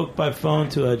spoke by phone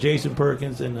to Jason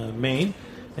Perkins in Maine,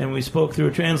 and we spoke through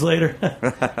a translator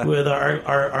with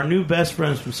our new best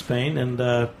friends from Spain, and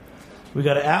we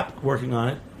got an app working on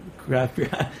it. Craft beer.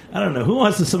 I don't know. Who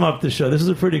wants to sum up this show? This is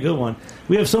a pretty good one.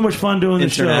 We have so much fun doing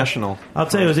this show. International. I'll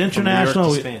tell you, it was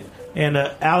international. From New York to Spain. And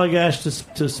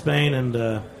Allagash to Spain,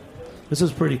 and this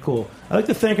is pretty cool. I'd like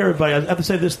to thank everybody. I have to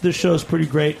say this show is pretty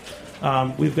great.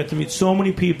 We've got to meet so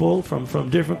many people from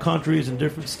different countries and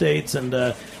different states, and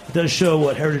it does show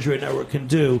what Heritage Radio Network can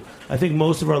do. I think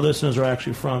most of our listeners are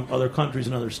actually from other countries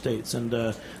and other states, and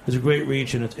there's a great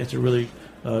reach, and it's a really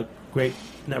great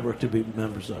network to be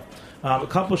members of. A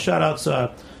couple of shout-outs.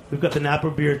 We've got the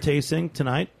Napa beer tasting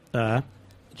tonight.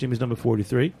 Jimmy's number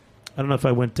 43. I don't know if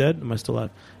I went dead. Am I still alive?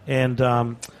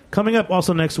 And coming up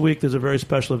also next week, there's a very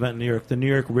special event in New York, the New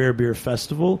York Rare Beer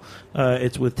Festival.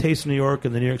 It's with Taste New York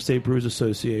and the New York State Brewers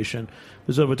Association.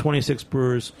 There's over 26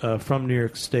 brewers from New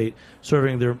York State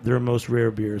serving their most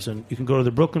rare beers. And you can go to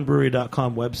the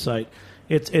brooklynbrewery.com website.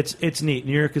 It's neat.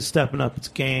 New York is stepping up its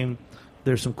game.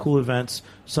 There's some cool events.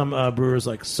 Some brewers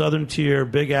like Southern Tier,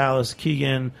 Big Alice,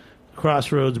 Keegan,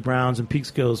 Crossroads, Browns, and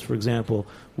Peekskills, for example,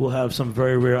 will have some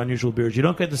very rare, unusual beers you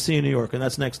don't get to see in New York, and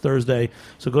that's next Thursday.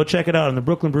 So go check it out on the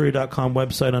brooklynbrewery.com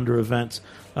website under events,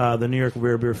 the New York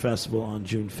Rare Beer Festival on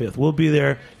June 5th. We'll be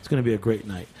there. It's going to be a great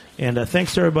night. And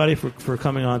thanks to everybody for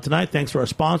coming on tonight. Thanks to our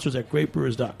sponsors at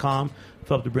greatbrewers.com.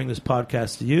 Helped to bring this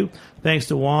podcast to you. Thanks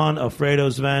to Juan, Alfredo,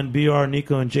 Sven, BR,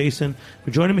 Nico, and Jason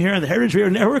for joining me here on the Heritage Radio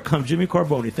Network. I'm Jimmy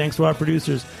Carboni. Thanks to our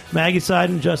producers, Maggie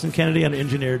Seiden, Justin Kennedy, and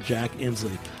engineer Jack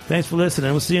Inslee. Thanks for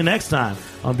listening. We'll see you next time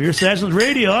on Beer Sessions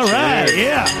Radio. All right,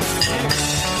 yeah.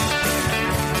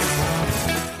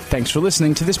 Thanks for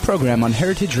listening to this program on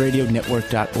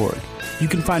heritageradionetwork.org. You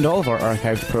can find all of our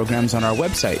archived programs on our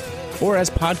website or as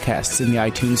podcasts in the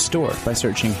iTunes Store by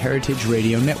searching Heritage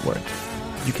Radio Network.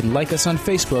 You can like us on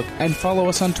Facebook and follow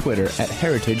us on Twitter at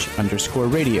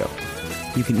 @heritage_radio.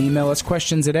 You can email us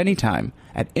questions at any time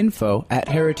at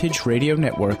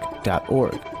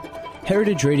info@heritageradionetwork.org.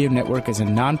 Heritage Radio Network is a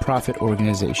non-profit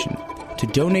organization. To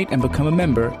donate and become a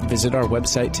member, visit our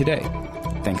website today.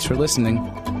 Thanks for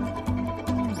listening.